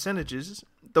on the percentages.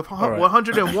 The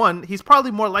 101, he's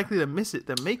probably more likely to miss it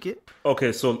than make it.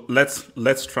 Okay, so let's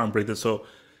try and break this. So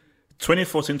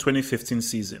 2014-2015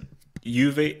 season.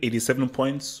 Juve 87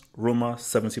 points, Roma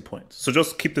 70 points. So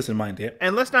just keep this in mind, yeah.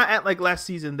 And let's not act like last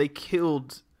season they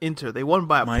killed Inter. They won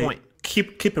by a point.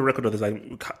 Keep a record of this.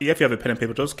 Like if you have a pen and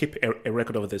paper, just keep a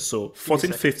record of this. So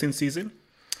 14-15 season,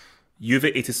 Juve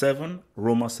 87,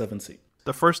 Roma 70.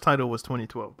 The first title was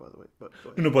 2012, by the way. But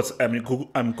I mean,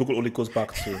 Google only goes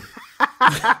back to.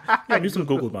 Yeah, I'm using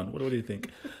Google, man. What do you think?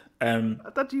 I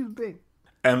thought you was big.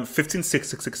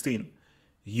 15-16,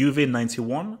 Juve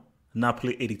 91,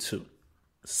 Napoli 82.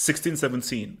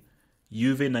 16-17,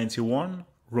 Juve 91,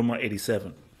 Roma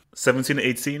 87.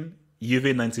 17-18,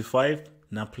 Juve 95,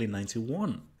 Napoli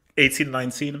 91.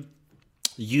 18-19,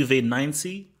 Juve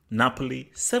 90,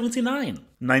 Napoli 79.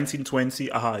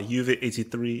 19-20, Juve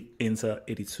 83, Inter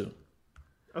 82.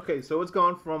 Okay, so it's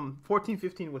gone from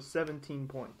 14-15 was 17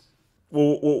 points.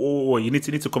 Whoa. You need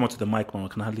to come up to the mic, man. I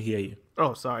can hardly hear you.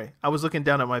 Oh, sorry. I was looking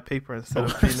down at my paper instead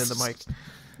of being in the mic.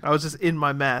 I was just in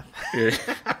my math. Yeah.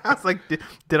 I was like,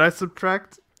 did I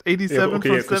subtract 87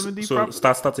 from 70? So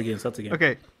start again.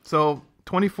 Okay, so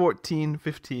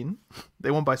 2014-15, they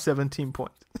won by 17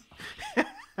 points.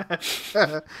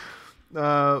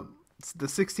 The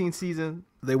 16 season,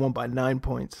 they won by 9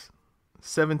 points.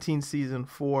 17 season,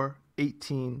 4.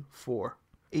 18, 4.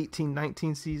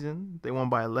 18-19 season, they won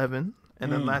by 11.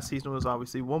 And then last season was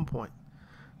obviously 1 point.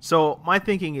 So my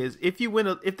thinking is, if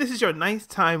this is your 9th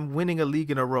time winning a league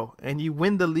in a row, and you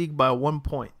win the league by 1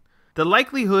 point, the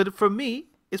likelihood for me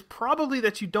is probably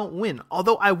that you don't win.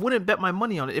 Although I wouldn't bet my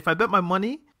money on it. If I bet my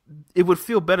money, it would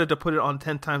feel better to put it on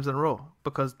 10 times in a row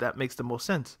because that makes the most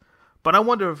sense. But I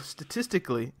wonder if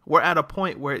statistically we're at a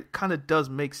point where it kind of does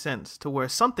make sense to where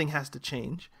something has to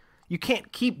change. You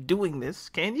can't keep doing this,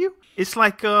 can you? It's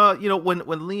like when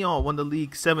Lyon won the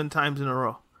league 7 times in a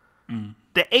row.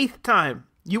 The 8th time,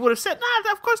 you would have said,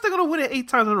 nah, of course they're going to win it 8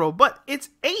 times in a row. But it's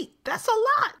 8. That's a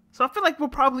lot. So I feel like we're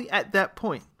probably at that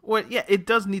point where, yeah, it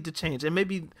does need to change. And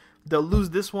maybe they'll lose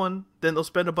this one, then they'll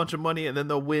spend a bunch of money, and then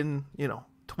they'll win,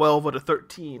 12 or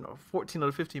 13 or 14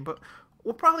 or 15. But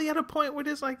we're probably at a point where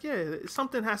there's like, yeah,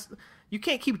 something has to... You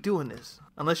can't keep doing this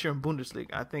unless you're in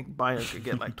Bundesliga. I think Bayern could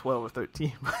get like 12 or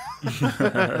 13.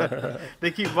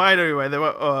 They keep buying everywhere. They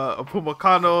buy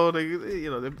Upamecano.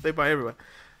 They buy everywhere.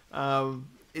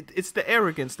 It's the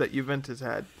arrogance that Juventus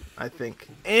had, I think.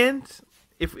 And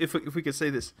if we could say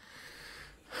this,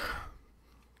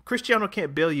 Cristiano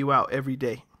can't bail you out every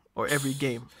day or every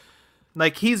game.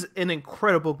 Like, he's an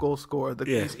incredible goal scorer.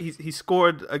 He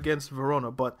scored against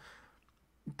Verona, but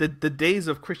the days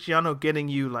of Cristiano getting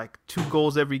you like 2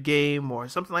 goals every game or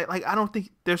something like I don't think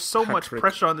there's so much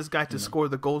pressure on this guy to score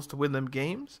the goals to win them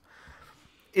games.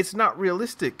 It's not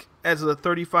realistic as a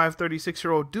 35,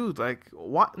 36-year-old dude. Like,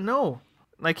 what? No.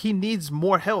 Like, he needs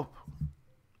more help.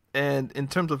 And in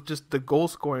terms of just the goal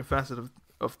scoring facet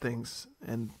of things,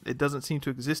 and it doesn't seem to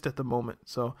exist at the moment.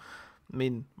 So, I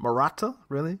mean, Morata,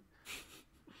 really?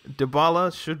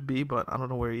 Dybala should be, but I don't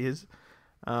know where he is.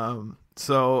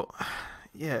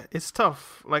 Yeah, it's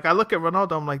tough. Like, I look at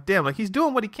Ronaldo, I'm like, damn, like, he's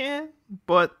doing what he can,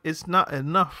 but it's not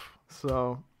enough.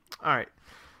 So, all right.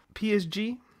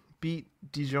 PSG beat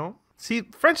Dijon. See,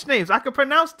 French names, I can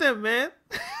pronounce them, man.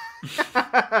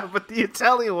 But the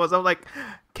Italian ones, I'm like,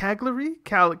 Cagliari?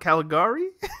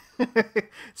 Caligari?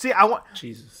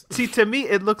 Jesus. See, to me,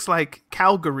 it looks like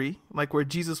Calgary, like where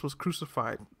Jesus was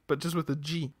crucified, but just with a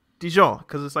G. Dijon,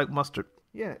 because it's like mustard.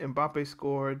 Yeah, Mbappe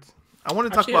scored. I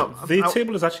want to talk about... The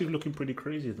table is actually looking pretty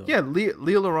crazy, though. Yeah,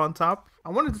 Lille are on top. I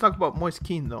wanted to talk about Moise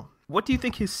Kean, though. What do you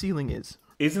think his ceiling is?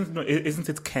 Isn't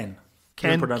it Ken?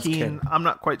 Kean. I'm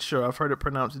not quite sure. I've heard it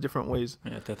pronounced different ways.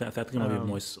 Yeah, I think it might be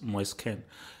Moise Ken.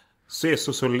 So yeah,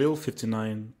 so Lille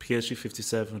 59, PSG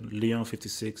 57, Lyon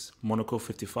 56, Monaco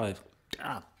 55.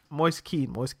 Damn. Moise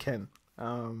Ken.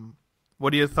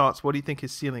 What are your thoughts? What do you think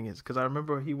his ceiling is? Because I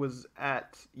remember he was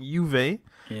at Juve,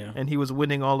 and he was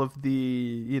winning all of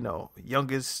the,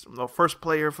 first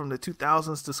player from the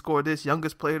 2000s to score this,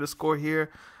 youngest player to score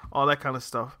here, all that kind of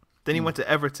stuff. Then he went to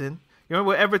Everton. You remember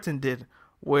what Everton did,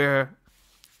 where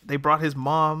they brought his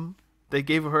mom, they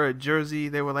gave her a jersey,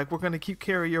 they were like, we're going to keep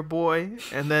care of your boy,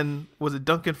 and then, was it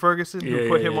Duncan Ferguson who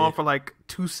put him on for like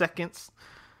 2 seconds?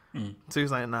 So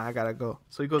he's like, nah, I gotta go.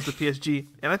 So he goes to PSG,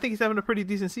 and I think he's having a pretty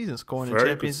decent season, scoring in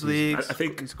Champions League. I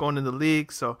think he's going in the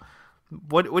league. So,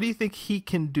 what do you think he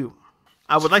can do?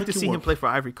 I would like to see him play for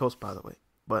Ivory Coast, by the way,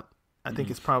 but I think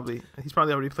he's probably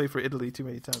already played for Italy too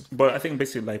many times. But I think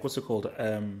basically, like, what's it called?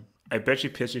 I bet you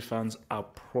PSG fans are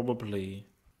probably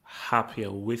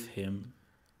happier with him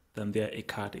than they are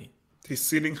Icardi. His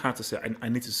ceiling, hard to say. I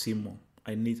need to see more.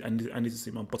 I need to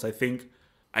see more. But I think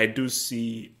I do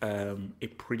see a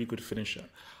pretty good finisher.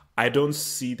 I don't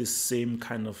see the same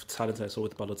kind of talent I saw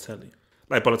with Balotelli.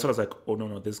 Like, Balotelli's like, oh,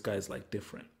 no, this guy's, like,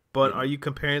 different. But are you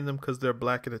comparing them because they're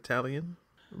black and Italian?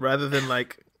 Rather than,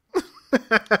 like...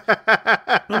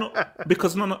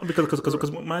 Because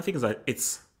my thing is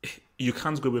that you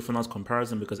can't go away from that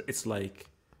comparison, because it's like,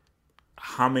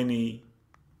 how many...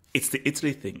 It's the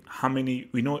Italy thing. How many...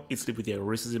 We know Italy with their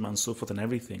racism and so forth and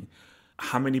everything.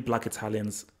 How many black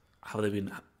Italians have there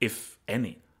been, if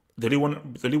any? The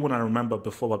only one I remember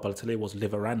before Balotelli was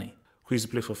Liverani, who used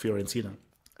to play for Fiorentina,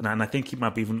 and I think he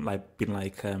might be even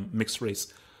been mixed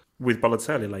race. With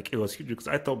Balotelli, like, it was huge, because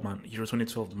I thought, man, Euro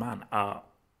 2012, man,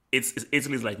 it's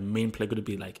Italy's like main player going to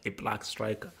be like a black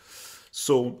striker.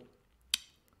 So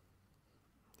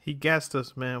he gassed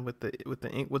us, man, with the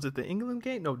was it the England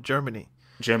game? No, Germany.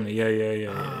 Yeah.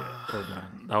 Oh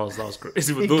man, that was great. Those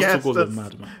two goals are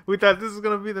mad, man. We thought this was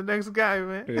gonna be the next guy,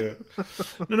 man. Yeah.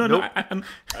 No. Nope.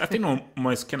 I think on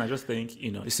my skin, I just think,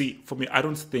 you see, for me, I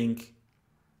don't think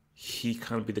he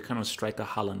can be the kind of striker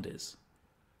Haaland is.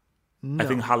 I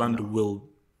think Haaland will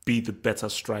be the better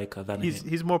striker than him.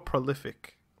 He's more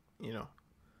prolific,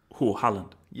 Who,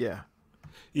 Haaland? Yeah.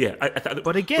 Yeah.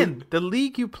 But again, the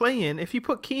league you play in, if you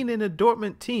put Keane in a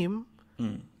Dortmund team,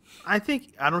 I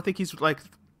don't think he's like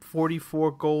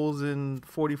 44 goals in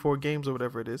 44 games or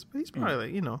whatever it is, but he's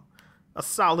probably like, a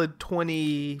solid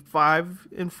 25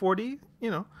 in 40,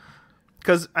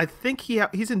 because I think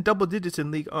he's in double digits in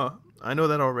Ligue 1. I know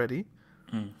that already.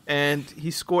 And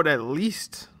he scored at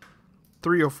least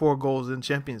 3 or 4 goals in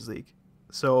Champions League.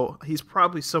 So he's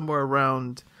probably somewhere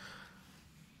around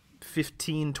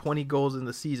 15, 20 goals in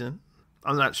the season.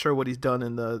 I'm not sure what he's done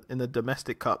in the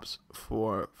domestic cups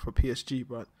for PSG,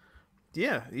 but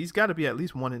yeah, he's got to be at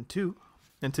least 1 and 2.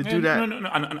 And to do that, no,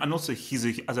 and also he's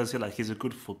a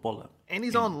good footballer, and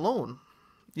he's on loan,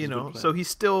 so he's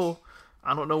still.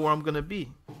 I don't know where I'm gonna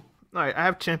be. All right, I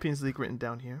have Champions League written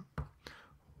down here.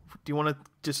 Do you want to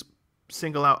just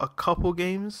single out a couple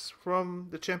games from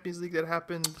the Champions League that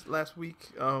happened last week?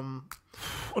 No.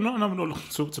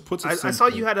 So to put it, I saw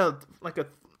you had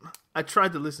I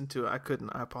tried to listen to it. I couldn't.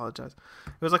 I apologize.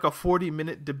 It was like a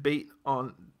 40-minute debate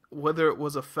on whether it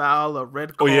was a foul, a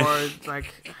red card. Oh, yeah.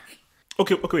 Like,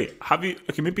 okay.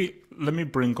 Wait. Maybe let me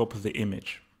bring up the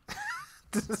image.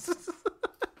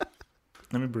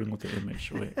 Let me bring up the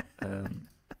image. Wait.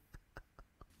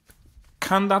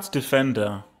 Can that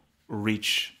defender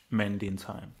reach Mendy in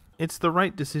time? It's the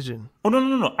right decision. Oh,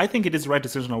 no. I think it is the right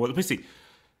decision. Basically,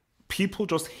 people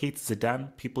just hate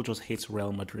Zidane. People just hate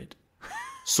Real Madrid.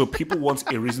 So people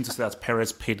want a reason to say that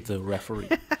Perez paid the referee.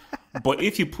 But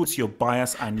if you put your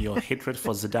bias and your hatred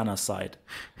for Zidane aside,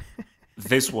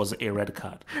 this was a red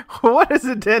card. What has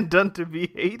Zidane done to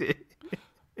be hated?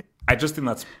 I just think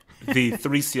that the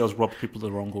 3 seals rubbed people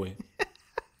the wrong way.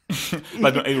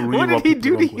 What did he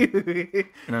do to you?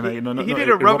 No, he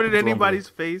didn't rub it in anybody's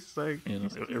face. Like,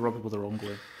 it rubbed people the wrong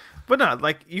way. But no,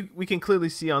 we can clearly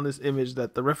see on this image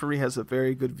that the referee has a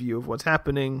very good view of what's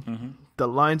happening. Mm-hmm. The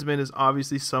linesman is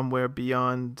obviously somewhere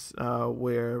beyond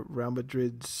where Real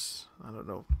Madrid's,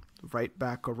 right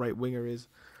back or right winger is.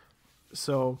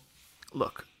 So,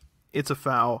 look, it's a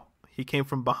foul. He came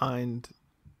from behind.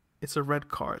 It's a red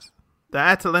card. The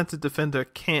Atalanta defender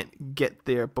can't get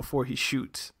there before he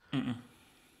shoots. Mm-mm.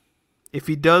 If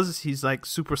he does, he's like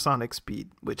supersonic speed,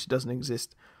 which doesn't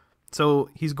exist. So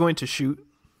he's going to shoot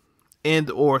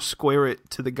and or square it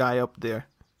to the guy up there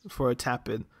for a tap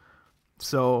in.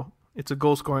 So it's a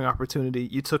goal scoring opportunity.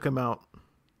 You took him out.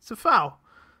 It's a foul.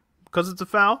 Because it's a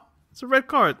foul, it's a red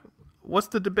card. What's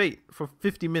the debate for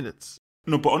 50 minutes?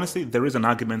 No, but honestly, there is an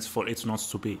argument for it not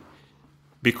to be.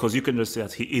 Because you can just say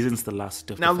that he isn't the last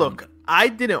defender. Now look, I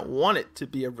didn't want it to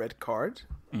be a red card.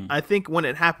 I think when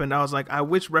it happened, I was like, I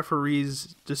wish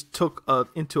referees just took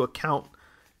into account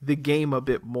the game a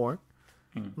bit more.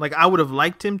 Like, I would have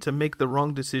liked him to make the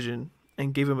wrong decision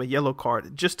and gave him a yellow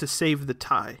card just to save the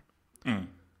tie.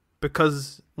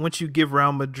 Because once you give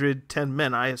Real Madrid 10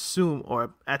 men, I assume,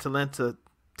 or Atalanta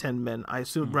 10 men, I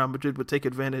assume Real Madrid would take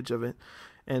advantage of it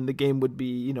and the game would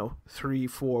be,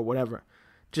 3-4, whatever.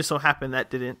 Just so happened that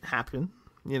didn't happen,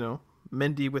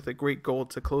 Mendy with a great goal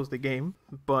to close the game,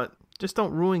 but just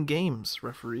don't ruin games,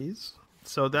 referees.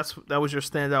 So that was your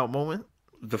standout moment?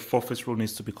 The forfeit rule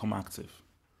needs to become active.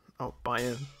 Oh,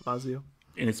 Bayern, Lazio.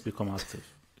 It needs to become active.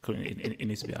 It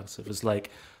needs to be active. It's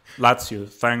like, Lazio,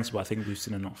 thanks, but I think we've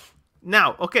seen enough.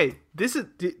 Now, okay, this is.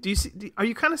 Do you see? Are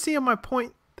you kind of seeing my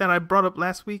point that I brought up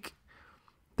last week?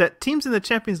 That teams in the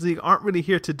Champions League aren't really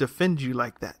here to defend you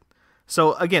like that.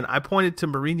 So again, I pointed to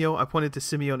Mourinho. I pointed to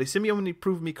Simeone. Simeone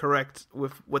proved me correct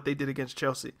with what they did against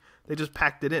Chelsea. They just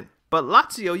packed it in. But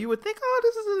Lazio, you would think, oh,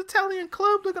 this is an Italian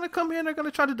club. They're going to come here and they're going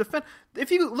to try to defend.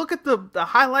 If you look at the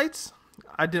highlights,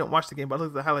 I didn't watch the game, but I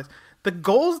looked at the highlights. The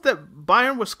goals that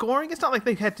Bayern was scoring, it's not like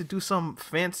they had to do some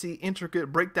fancy,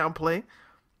 intricate breakdown play.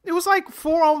 It was like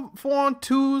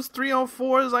 4-on-2s,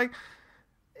 3-on-4s. Like,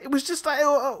 it was just like,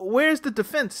 where's the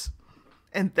defense?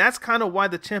 And that's kind of why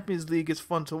the Champions League is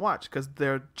fun to watch, because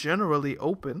they're generally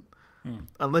open,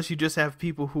 unless you just have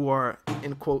people who are,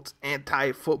 in quotes,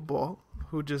 anti-football,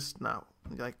 who just,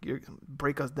 you're going to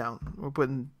break us down. We're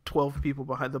putting 12 people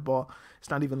behind the ball. It's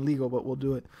not even legal, but we'll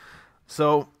do it.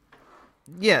 So,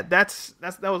 yeah, that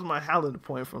was my Haaland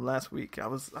point from last week. I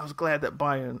was glad that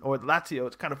Bayern, or Lazio,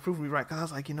 it's kind of proved me right, because I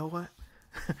was like, you know what?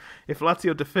 If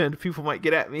Lazio defend, people might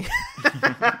get at me.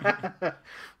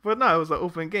 But no, it was an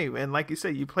open game. And like you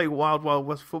say, you play Wild Wild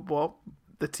West football,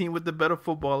 the team with the better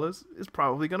footballers is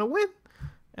probably going to win.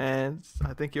 And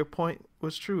I think your point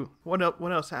was true. What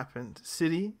else happened?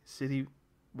 City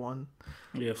won.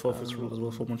 Yeah, forfeit rule as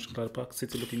well for Mönchengladbach.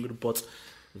 City looking good, but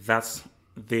that's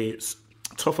the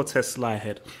tougher test lie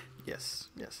ahead. Yes.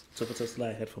 Tougher test lie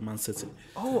ahead for Man City.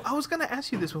 Oh, I was going to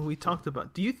ask you this when we talked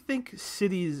about, do you think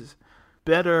City's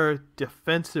better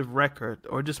defensive record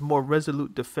or just more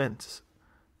resolute defense,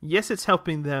 yes, it's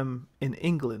helping them in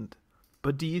England,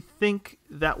 but do you think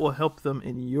that will help them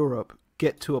in Europe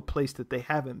get to a place that they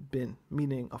haven't been,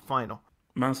 meaning a final?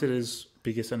 Man City's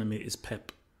biggest enemy is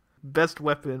Pep. Best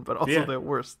weapon, but also their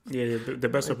worst. Yeah, the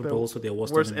best weapon, but also their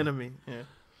worst enemy.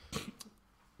 Yeah.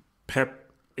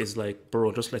 Pep is like,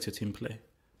 bro, just let your team play.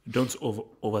 Don't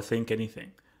overthink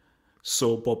anything.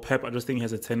 So, but Pep, I just think he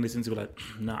has a tendency to be like,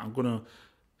 nah, I'm going to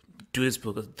do this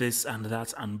because this and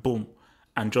that and boom.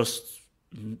 And just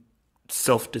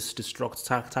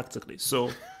self-destruct tactically.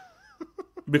 So,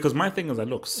 because my thing is that,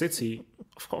 look, City,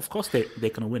 of course they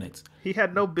can win it. He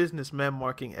had no business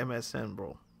man-marking MSN,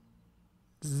 bro.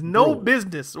 No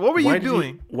business. What were you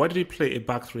doing? Why did he play a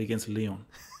back three against Lyon?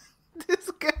 This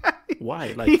guy.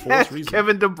 Why? Like, for what reason?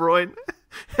 Kevin De Bruyne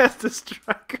as the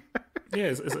striker. Yeah,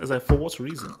 it's like, for what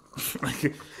reason? Like,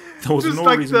 there was just no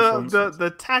like reason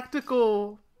the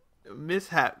tactical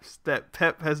mishaps that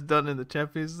Pep has done in the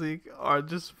Champions League are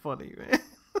just funny, man.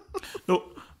 No,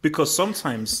 because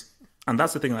sometimes, and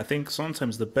that's the thing, I think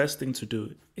sometimes the best thing to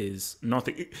do is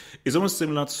nothing. It's almost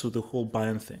similar to the whole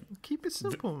Bayern thing. Keep it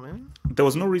simple, man. There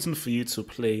was no reason for you to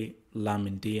play Lam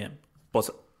in DM, but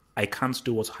I can't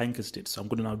do what Heinkes did, so I'm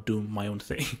going to now do my own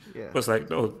thing. Yeah. But it's like,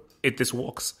 no, this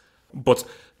works. But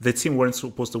the team weren't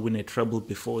supposed to win a treble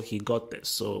before he got there.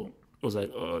 So it was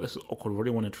like, oh, this is awkward. We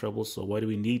already won a treble, so why do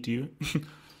we need you?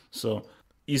 So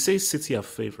you say City are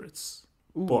favourites.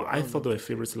 But I thought they were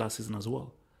favourites last season as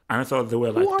well. And I thought they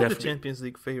were like, who are definitely the Champions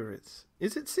League favourites?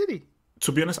 Is it City?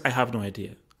 To be honest, I have no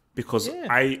idea. Because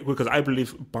I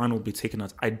believe Bayern will be taken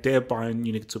out. I dare Bayern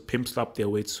Munich to pimp slap their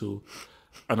way to,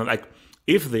 and like,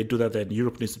 if they do that, then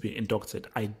Europe needs to be inducted.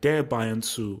 I dare Bayern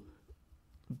to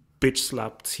bitch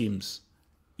slap teams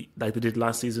like they did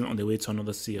last season on their way to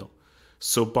another CL.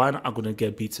 So Bayern are going to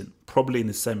get beaten, probably in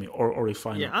the semi or a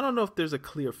final. Yeah, I don't know if there's a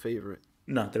clear favorite.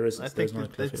 No, there isn't. I think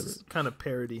it's kind of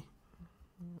parity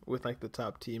with like the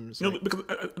top teams. No, like, because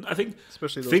I think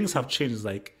especially things have changed.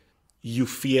 Like, you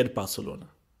feared Barcelona.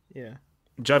 Yeah.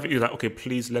 Javi, you're like, okay,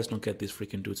 please, let's not get these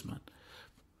freaking dudes, man.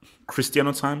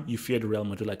 Cristiano time, you feared Real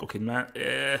Madrid. Like, okay, man,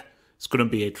 it's going to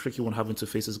be a tricky one having to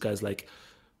face these guys. Like,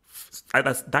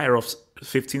 that's that era of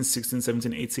 15, 16,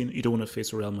 17, 18. You don't want to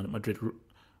face Real Madrid,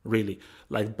 really.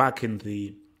 Like, back in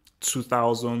the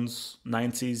 2000s,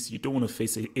 90s, you don't want to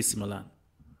face AC Milan.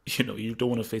 You don't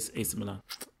want to face AC Milan.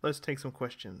 Let's take some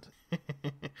questions.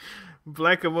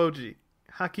 Black emoji.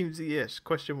 Hakim Ziyech,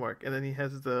 question mark. And then he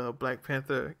has the Black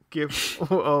Panther gif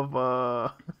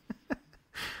of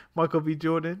Michael B.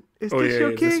 Jordan. Is this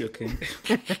your king? Is this your king?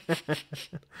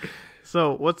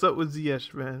 So, what's up with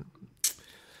Ziyech, man?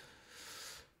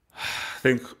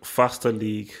 think faster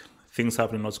league, things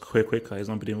happening not quicker. He's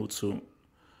not been able to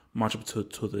match up to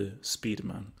the speed,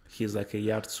 man. He's like a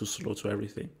yard too slow to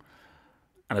everything.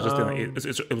 And I just think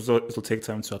it'll take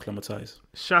time to acclimatize.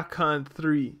 Shakan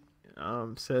 3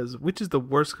 says, which is the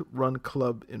worst run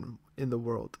club in the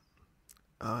world?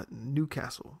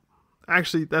 Newcastle.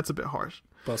 Actually, that's a bit harsh.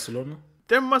 Barcelona?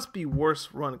 There must be worse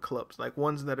run clubs, like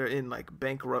ones that are in like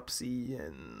bankruptcy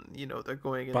and, you know, they're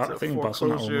going into I think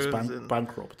Barcelona foreclosures. almost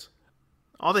bankrupt.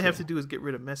 All they have to do is get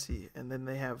rid of Messi, and then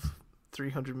they have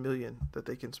 300 million that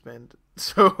they can spend.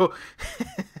 So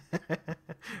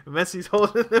Messi's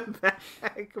holding them back,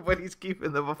 but he's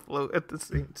keeping them afloat at the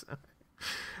same time.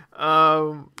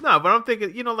 No, but I'm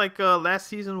thinking, you know, like last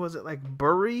season, was it like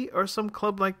Bury or some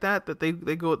club like that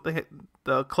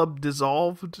the club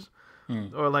dissolved,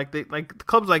 or like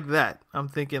clubs like that. I'm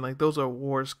thinking like those are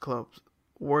worse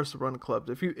run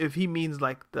clubs. If he means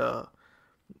like the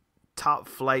top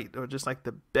flight or just like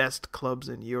the best clubs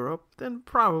in Europe, then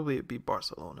probably it'd be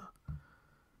Barcelona.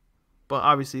 But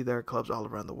obviously there are clubs all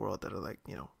around the world that are like,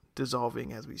 you know,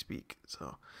 dissolving as we speak.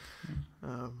 So,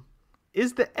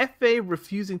 is the FA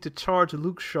refusing to charge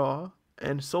Luke Shaw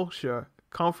and Solskjaer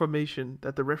confirmation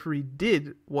that the referee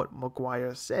did what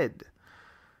Maguire said?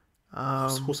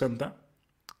 Who said that?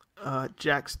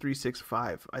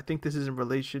 Jax365. I think this is in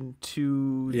relation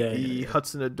to the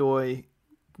Hudson-Odoi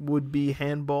would-be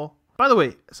handball. By the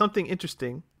way, something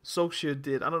interesting Solskjaer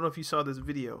did. I don't know if you saw this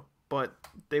video, but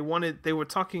they were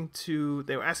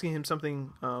asking him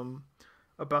something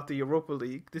about the Europa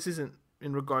League. This isn't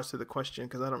in regards to the question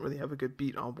because I don't really have a good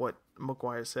beat on what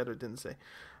Maguire said or didn't say.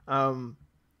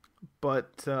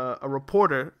 But a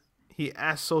reporter, he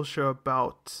asked Solskjaer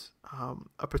about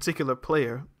a particular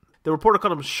player. The reporter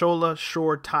called him Shola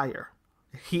Shore Tire.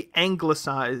 He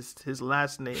anglicized his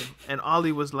last name, and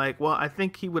Ollie was like, well, I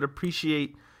think he would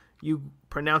appreciate you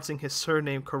pronouncing his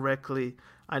surname correctly.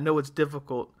 I know it's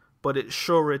difficult, but it's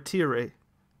Shoretire,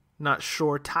 not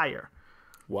Shore Tire.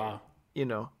 Wow. You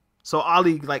know, so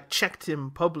Ollie like checked him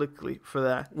publicly for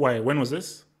that. Why? When was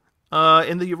this?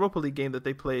 In the Europa League game that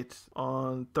they played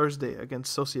on Thursday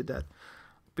against Sociedad,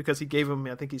 because he gave him,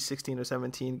 I think he's 16 or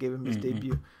 17, gave him his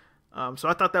debut. So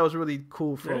I thought that was really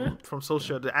cool from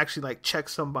Solskjaer to actually like check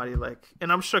somebody like,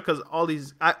 and I'm sure because all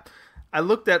these, I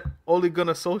looked at Ole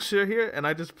Gunnar Solskjaer here and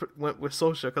I just went with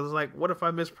Solskjaer because I was like, what if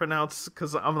I mispronounce?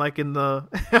 Because I'm like I'm in the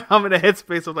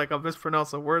headspace of like I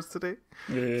mispronounced some words today,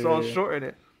 so I'll shorten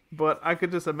it. But I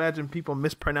could just imagine people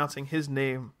mispronouncing his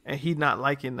name and he not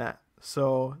liking that.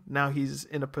 So now he's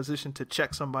in a position to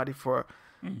check somebody for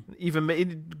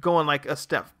even going like a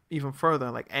step even further,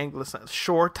 like Anglicized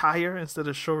Shore Tire instead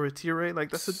of Shore Retire.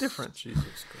 Like that's a difference.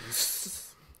 Jesus Christ.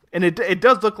 And it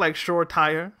does look like Shore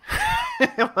Tire,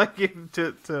 like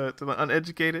to the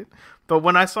uneducated. But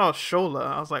when I saw Shola,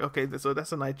 I was like, okay, so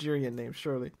that's a Nigerian name,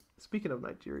 surely. Speaking of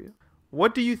Nigeria,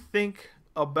 what do you think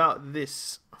about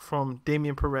this from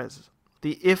Damian Perez,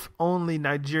 the if only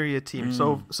Nigeria team?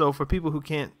 So for people who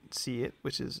can't see it,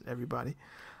 which is everybody,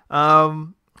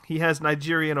 he has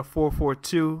Nigeria in a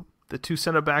 4-4-2. The two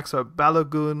center backs are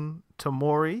Balogun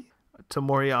Tomori.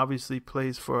 Tomori obviously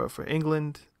plays for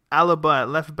England. Alaba at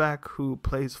left back, who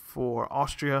plays for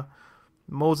Austria.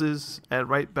 Moses at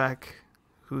right back,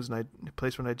 who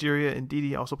plays for Nigeria.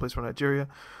 Ndidi also plays for Nigeria.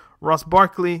 Ross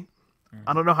Barkley,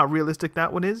 I don't know how realistic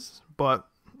that one is, but,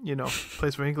 you know,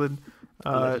 plays for England.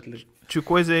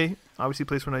 Chukwueze obviously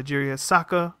plays for Nigeria.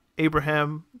 Saka,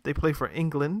 Abraham, they play for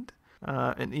England.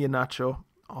 And Iheanacho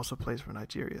also plays for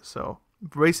Nigeria. So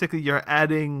basically you're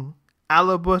adding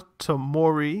Alaba,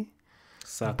 Tomori,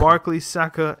 Barkley,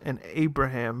 Saka, and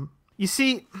Abraham. You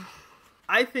see,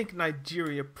 I think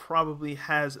Nigeria probably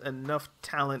has enough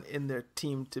talent in their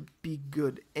team to be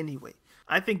good anyway.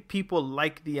 I think people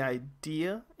like the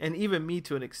idea, and even me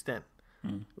to an extent,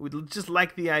 would just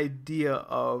like the idea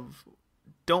of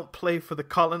don't play for the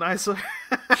colonizer.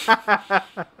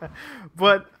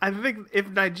 But I think if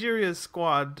Nigeria's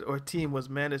squad or team was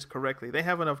managed correctly, they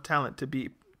have enough talent to be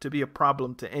a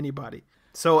problem to anybody.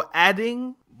 So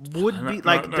adding would be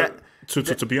that.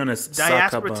 To be honest,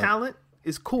 diaspora Saka, talent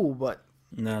is cool, but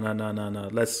no.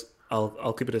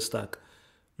 I'll keep it a stack.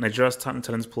 Nigeria's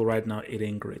talent pool right now, it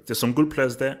ain't great. There's some good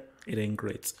players there, it ain't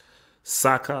great.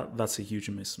 Saka, that's a huge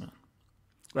miss, man.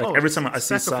 Like every time I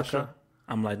see Saka, sure.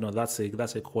 I'm like, no, that's a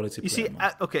quality player. You see,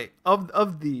 okay,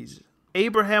 of these,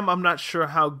 Abraham, I'm not sure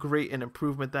how great an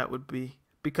improvement that would be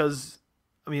because,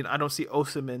 I mean, I don't see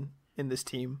Osimhen in this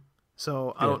team,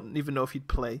 so I don't even know if he'd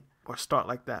play or start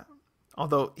like that.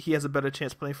 Although he has a better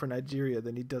chance playing for Nigeria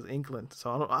than he does England,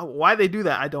 so I don't why they do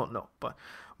that. I don't know. But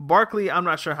Barkley, I'm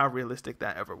not sure how realistic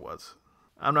that ever was.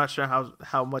 I'm not sure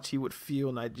how much he would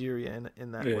feel Nigeria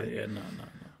in that way. Yeah, no.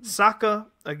 Saka,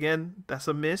 again, that's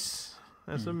a miss.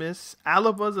 That's a miss.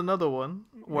 Alaba's another one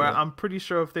where I'm pretty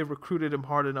sure if they recruited him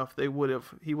hard enough, he would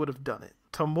have done it.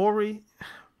 Tomori,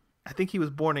 I think he was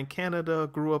born in Canada,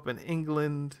 grew up in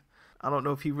England. I don't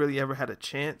know if he really ever had a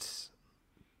chance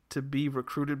to be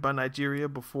recruited by Nigeria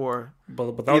before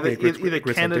but either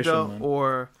Canada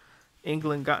or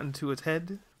England got into his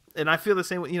head. And I feel the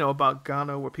same way, about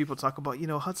Ghana, where people talk about,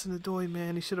 Hudson-Odoi,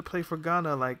 man, he should have played for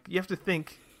Ghana. Like, you have to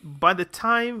think, by the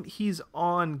time he's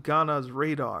on Ghana's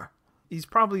radar, he's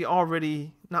probably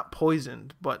already not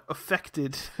poisoned, but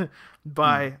affected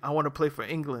by, I want to play for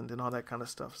England and all that kind of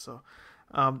stuff. So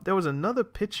there was another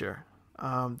picture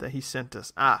that he sent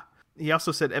us. He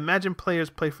also said, imagine players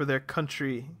play for their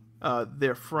country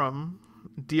they're from.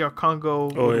 DR Congo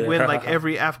would win like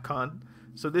every AFCON.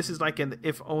 So this is like an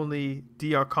if-only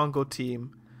DR Congo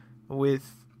team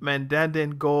with Mandanda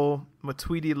in goal,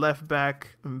 Matuidi left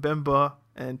back, Mbemba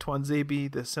and Twanzebe,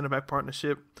 the center-back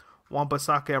partnership,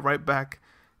 Wan-Bissaka at right back,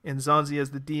 Nzonzi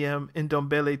as the DM,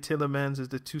 Ndombele, Tielemans as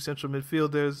the two central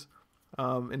midfielders,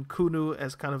 and Kunu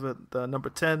as kind of the number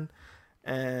 10,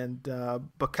 and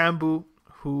Bakambu,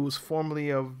 who's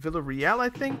formerly of Villarreal, I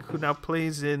think, who now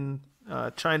plays in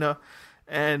China,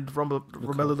 and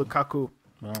Romelu Lukaku.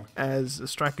 Wow. As a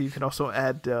striker. You can also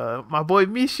add my boy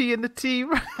Mishi in the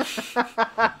team.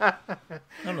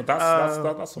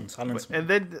 That's some talent. And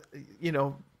then,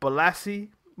 Balassi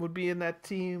would be in that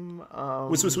team.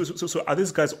 So are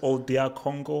these guys all DR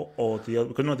Congo or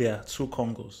because no, there are two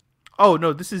Congos? Oh,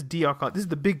 no, this is DR Congo. This is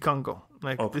the big Congo.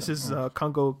 This is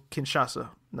Congo Kinshasa,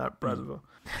 not Brazzaville.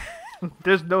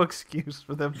 There's no excuse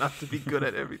for them not to be good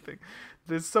at everything.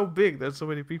 They're so big. There's so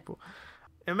many people.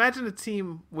 Imagine a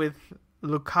team with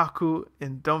Lukaku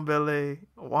and Ndombele,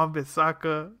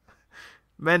 Wan-Bissaka,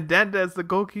 Mandanda as the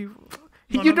goalkeeper.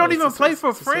 You don't even play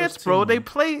for France, bro. They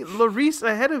play Lloris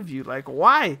ahead of you. Like,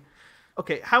 why?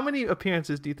 Okay, how many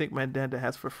appearances do you think Mandanda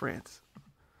has for France?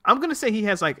 I'm going to say he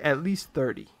has like at least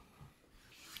 30.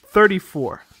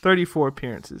 34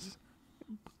 appearances.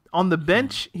 On the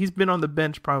bench, he's been on the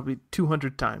bench probably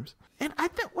 200 times. And I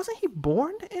think, wasn't he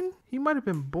born he might have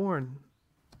been born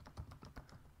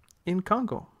in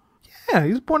Congo. Yeah,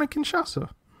 he was born in Kinshasa.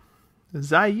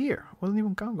 Zaire. Wasn't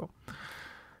even Congo.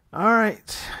 All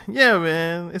right. Yeah,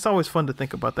 man. It's always fun to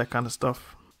think about that kind of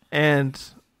stuff. And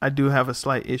I do have a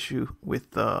slight issue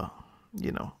with,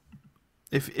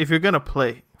 if you're going to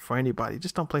play for anybody,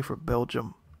 just don't play for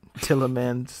Belgium.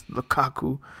 Tielemans,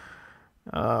 Lukaku,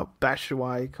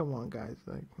 Batshuayi. Come on, guys.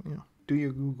 Do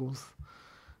your Googles.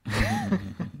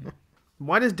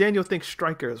 Why does Daniel think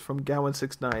strikers from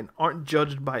Gowan69 aren't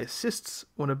judged by assists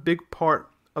when a big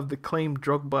part of the claim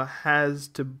Drogba has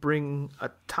to bring a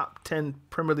top 10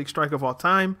 Premier League striker of all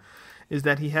time is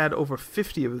that he had over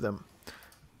 50 of them?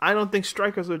 I don't think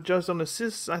strikers are judged on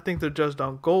assists. I think they're judged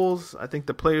on goals. I think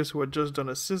the players who are judged on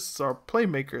assists are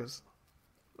playmakers.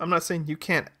 I'm not saying you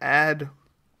can't add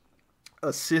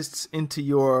assists into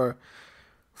your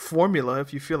formula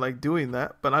if you feel like doing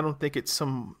that, but I don't think it's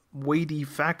some weighty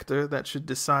factor that should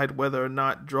decide whether or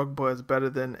not Drogba is better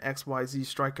than XYZ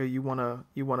striker you wanna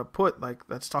put. Like,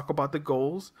 let's talk about the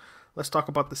goals. Let's talk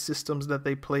about the systems that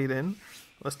they played in.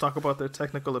 Let's talk about their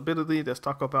technical ability. Let's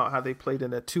talk about how they played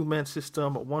in a two-man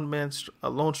system, a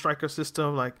lone striker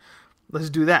system. Like, let's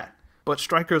do that. But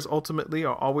strikers ultimately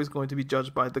are always going to be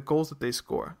judged by the goals that they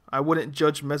score. I wouldn't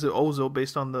judge Mesut Ozil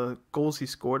based on the goals he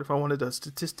scored. If I wanted a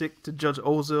statistic to judge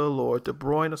Ozil or De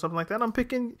Bruyne or something like that, I'm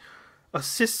picking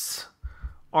assists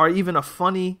are even a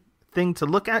funny thing to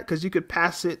look at because you could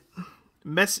pass it.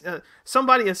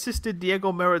 Somebody assisted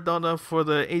Diego Maradona for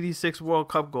the 86 World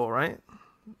Cup goal, right?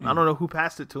 I don't know who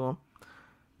passed it to him,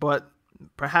 but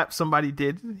perhaps somebody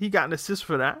did. He got an assist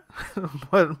for that,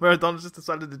 but Maradona just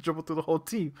decided to dribble through the whole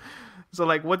team. So,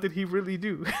 like, what did he really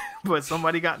do? But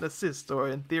somebody got an assist, or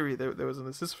in theory, there was an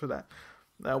assist for that.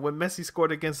 When Messi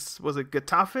scored against, was it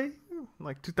Getafe?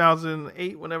 Like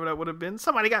 2008, whenever that would have been.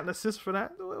 Somebody got an assist for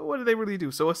that. What did they really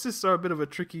do? So assists are a bit of a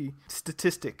tricky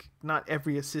statistic. Not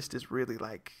every assist is really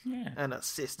like an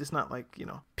assist. It's not like,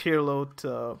 Pirlo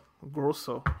to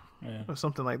Grosso or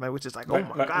something like that, which is like, oh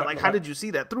my God, like how did you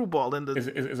see that through ball in the...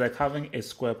 It's like having a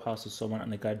square pass to someone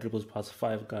and the guy dribbles past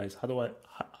five guys. How do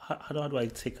I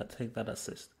take that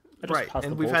assist? Right,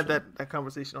 and we've had that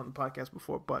conversation on the podcast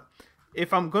before, but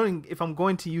if I'm going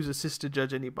to use assists to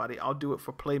judge anybody, I'll do it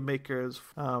for playmakers.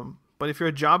 But if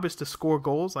your job is to score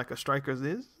goals like a striker's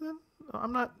is, then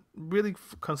I'm not really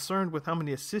concerned with how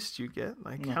many assists you get.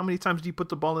 Like, how many times do you put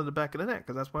the ball in the back of the net?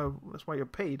 Because that's why you're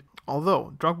paid.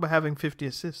 Although Drogba having 50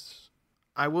 assists,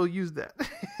 I will use that.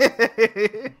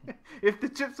 if the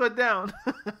chips are down.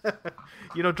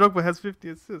 Drogba has 50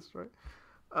 assists, right?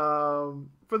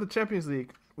 For the Champions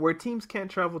League, where teams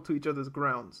can't travel to each other's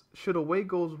grounds, should away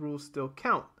goals rules still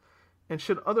count? And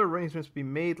should other arrangements be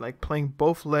made, like playing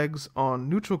both legs on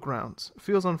neutral grounds?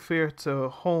 Feels unfair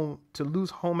to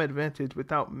lose home advantage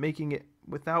without making it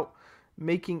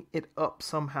up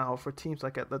somehow for teams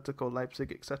like Atletico,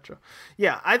 Leipzig, etc.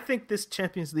 Yeah, I think this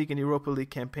Champions League and Europa League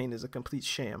campaign is a complete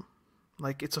sham.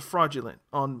 Like, it's a fraudulent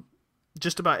on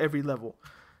just about every level.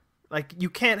 Like, you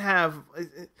can't have...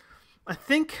 I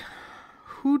think...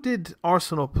 Who did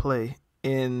Arsenal play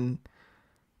in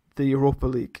the Europa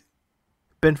League?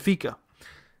 Benfica.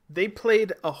 They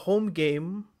played a home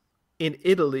game in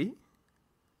Italy.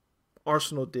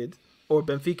 Arsenal did, or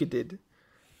Benfica did.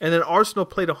 And then Arsenal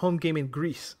played a home game in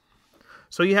Greece.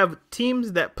 So you have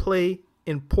teams that play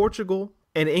in Portugal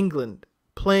and England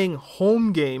playing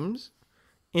home games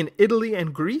in Italy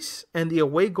and Greece, and the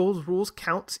away goals rules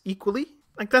counts equally?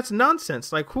 Like, that's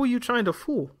nonsense. Like, who are you trying to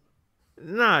fool?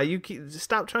 Nah,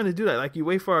 stop trying to do that. Like,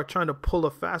 UEFA are trying to pull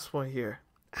a fast one here.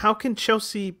 How can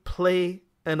Chelsea play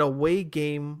an away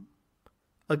game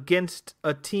against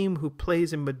a team who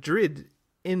plays in Madrid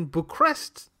in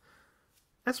Bucharest?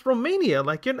 That's Romania.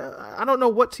 Like, I don't know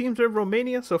what teams are in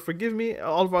Romania, so forgive me,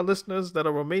 all of our listeners that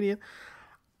are Romanian.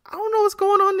 I don't know what's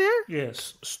going on there.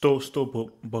 Yes,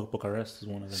 Bucharest is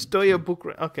one of them. Stoia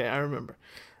Bucharest. Okay, I remember.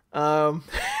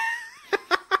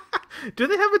 Do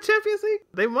they have a Champions League?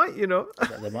 They might, They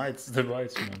might.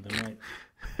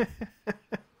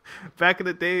 Back in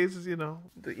the days,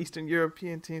 the Eastern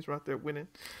European teams were out there winning.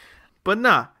 But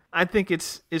nah, I think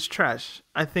it's trash.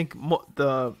 I think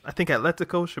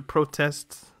Atletico should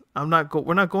protest. We're not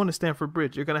going to Stamford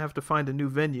Bridge. You're gonna have to find a new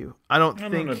venue. I don't think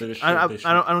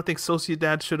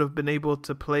Sociedad should have been able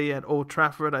to play at Old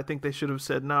Trafford. I think they should have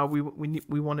said, "No, we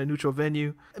want a neutral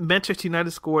venue." Manchester United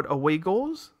scored away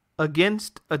goals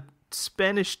against a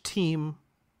Spanish team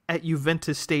at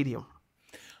Juventus Stadium.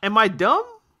 Am I dumb?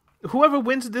 Whoever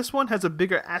wins this one has a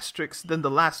bigger asterisk than the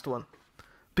last one,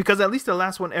 because at least the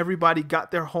last one everybody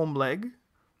got their home leg,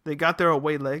 they got their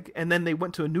away leg, and then they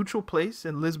went to a neutral place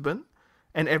in Lisbon,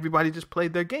 and everybody just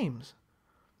played their games.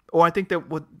 Or I think that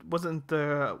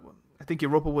I think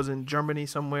Europa was in Germany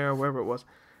somewhere, wherever it was.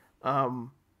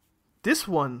 This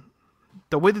one,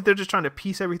 the way that they're just trying to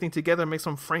piece everything together and make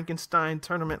some Frankenstein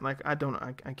tournament, like, I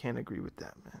can't agree with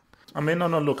that, man. I mean, no,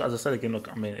 look, as I said again,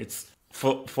 look, I mean, it's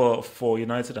for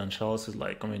United and Chelsea,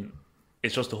 like, I mean,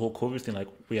 it's just the whole COVID thing. Like,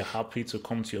 we are happy to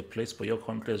come to your place, but your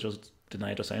country has just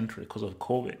denied us entry because of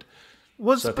COVID.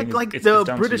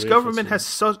 The British government has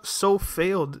so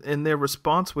failed in their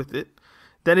response with it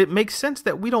that it makes sense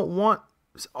that we don't want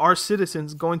our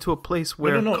citizens going to a place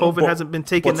where COVID hasn't been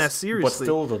taken that seriously. But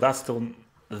still, though, that's still...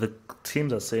 The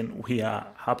teams are saying, we are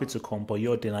happy to come, but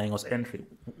you're denying us entry.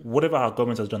 Whatever our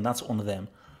government has done, that's on them.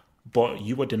 But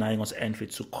you were denying us entry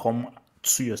to come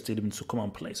to your stadium to come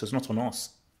and play. So it's not on us.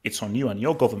 It's on you and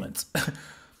your government.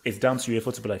 It's down to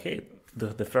UEFA to be like, hey,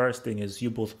 the fairest thing is you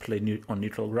both play on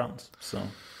neutral grounds. So,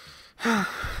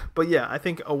 but yeah, I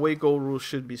think away goal rules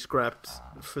should be scrapped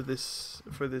for this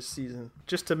season,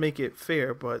 just to make it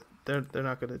fair. But they're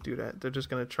not going to do that. They're just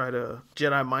going to try to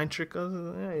Jedi mind trick us.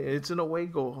 Hey, it's an away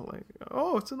goal. Like,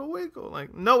 oh, it's an away goal.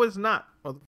 Like, no, it's not.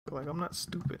 Like, I'm not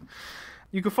stupid.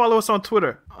 You can follow us on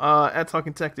Twitter at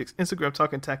Talking Tactics, Instagram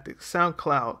Talking Tactics,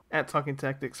 SoundCloud at Talking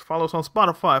Tactics. Follow us on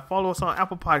Spotify. Follow us on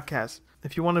Apple Podcasts.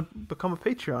 If you want to become a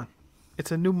Patreon,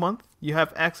 it's a new month. You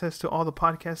have access to all the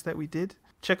podcasts that we did.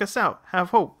 Check us out. Have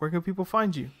Hope. Where can people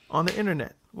find you on the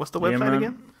internet? What's the website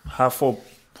again?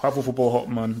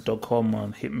 HaveHopeFootballHotman.com,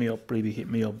 man. Hit me up,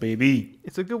 baby.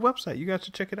 It's a good website. You guys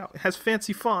should check it out. It has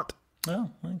fancy font. Oh,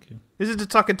 thank you. This is the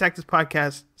Talking Tactics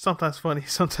podcast. Sometimes funny,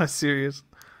 sometimes serious.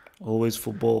 Always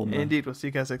football, man. Indeed. We'll see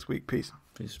you guys next week. Peace.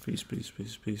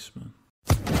 Peace, man.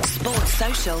 Sports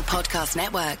Social Podcast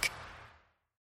Network.